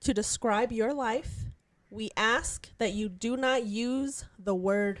word to describe your life. We ask that you do not use the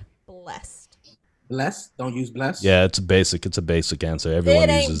word blessed. Blessed? Don't use blessed? Yeah, it's a basic answer. Everyone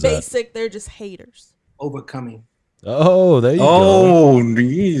uses that. It ain't basic. They're just haters. Overcoming. Oh, there you go. Oh,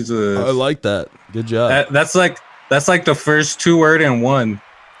 Jesus. I like that. Good job. That's like the first 2 word in one.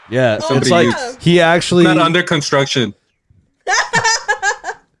 Yeah, it's like he actually... Not under construction.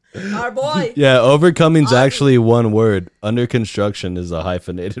 Our boy. Yeah, overcoming's actually one word. Under construction is a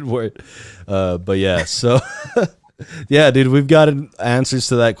hyphenated word. But yeah, so yeah, dude, we've got answers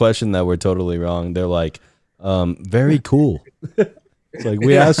to that question that were totally wrong. They're like, very cool. It's like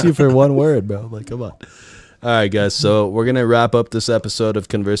we asked you for one word, bro. Like, come on. All right, guys. So we're gonna wrap up this episode of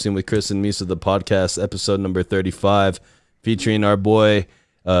Conversing with Chris and Misa, the podcast, episode number 35, featuring our boy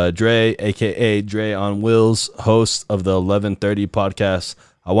Dre, aka Dre on Wheels, host of the 1130 podcast.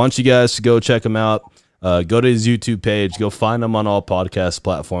 I want you guys to go check him out. Go to his YouTube page. Go find him on all podcast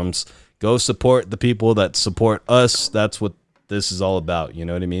platforms. Go support the people that support us. That's what this is all about. You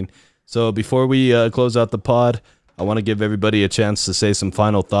know what I mean? So before we close out the pod, I want to give everybody a chance to say some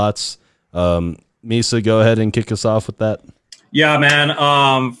final thoughts. Misa, go ahead and kick us off with that. Yeah,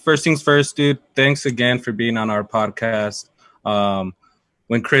 man. First things first, dude. Thanks again for being on our podcast.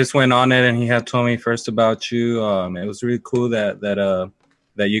 When Chris went on it and he had told me first about you, it was really cool that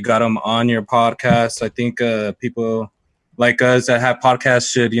you got him on your podcast. I think people like us that have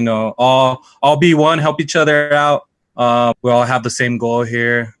podcasts should, all be one, help each other out. We all have the same goal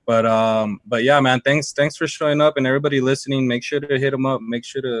here. But yeah, man, thanks for showing up, and everybody listening. Make sure to hit him up. Make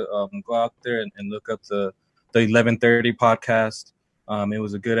sure to go out there and look up the 1130 podcast. It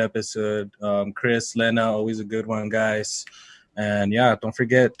was a good episode. Chris, Lena, always a good one, guys. And yeah, don't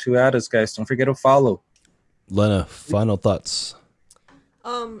forget to add us, guys. Don't forget to follow. Lena, final thoughts.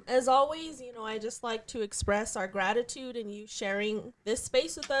 As always, I just like to express our gratitude in you sharing this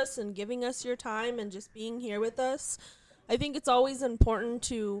space with us and giving us your time and just being here with us. I think it's always important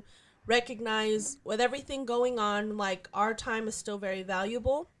to recognize with everything going on, like, our time is still very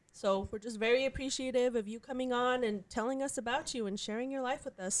valuable. So we're just very appreciative of you coming on and telling us about you and sharing your life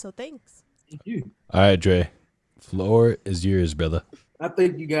with us. So thanks. Thank you. All right, Dre. Floor is yours, brother. I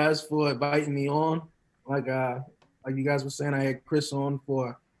thank you guys for inviting me on. Like you guys were saying, I had Chris on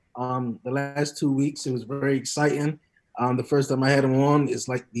for the last 2 weeks. It was very exciting. The first time I had him on, it's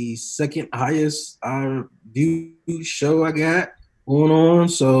like the second highest view show I got going on.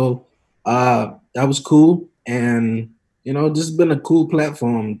 So that was cool. And, this has been a cool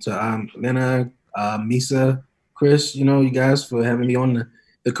platform to Lena, Misa, Chris, you guys for having me on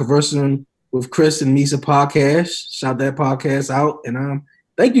the Conversing with Chris and Misa podcast. Shout that podcast out. And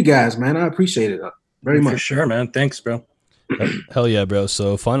thank you guys, man. I appreciate it very much. For sure, man. Thanks, bro. Hell yeah, bro.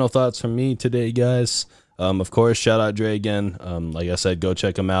 So final thoughts from me today, guys. Of course, shout out Dre again. Like I said, go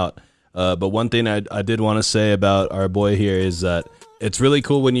check him out. But one thing I did want to say about our boy here is that it's really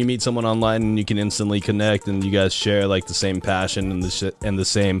cool when you meet someone online and you can instantly connect and you guys share like the same passion and the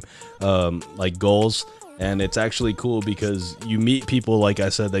same like goals. And it's actually cool because you meet people, like I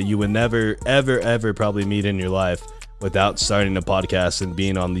said, that you would never, ever, ever probably meet in your life without starting a podcast and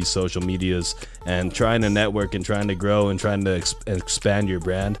being on these social medias and trying to network and trying to grow and trying to expand your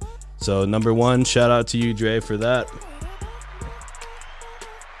brand. So number one, shout out to you, Dre, for that.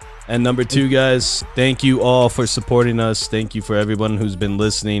 And number two, guys, thank you all for supporting us. Thank you for everyone who's been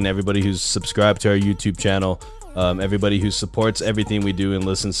listening, everybody who's subscribed to our YouTube channel. everybody who supports everything we do and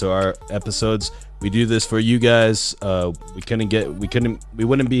listens to our episodes. We do this for you guys. We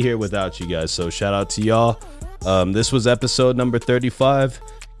wouldn't be here without you guys. So shout out to y'all. This was episode number 35,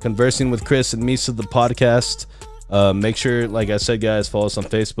 Conversing with Chris and Misa, the podcast. Make sure, like I said, guys, follow us on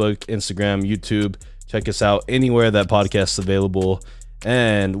Facebook, Instagram, YouTube. Check us out anywhere that podcast's available.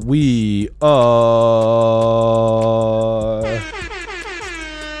 And we are...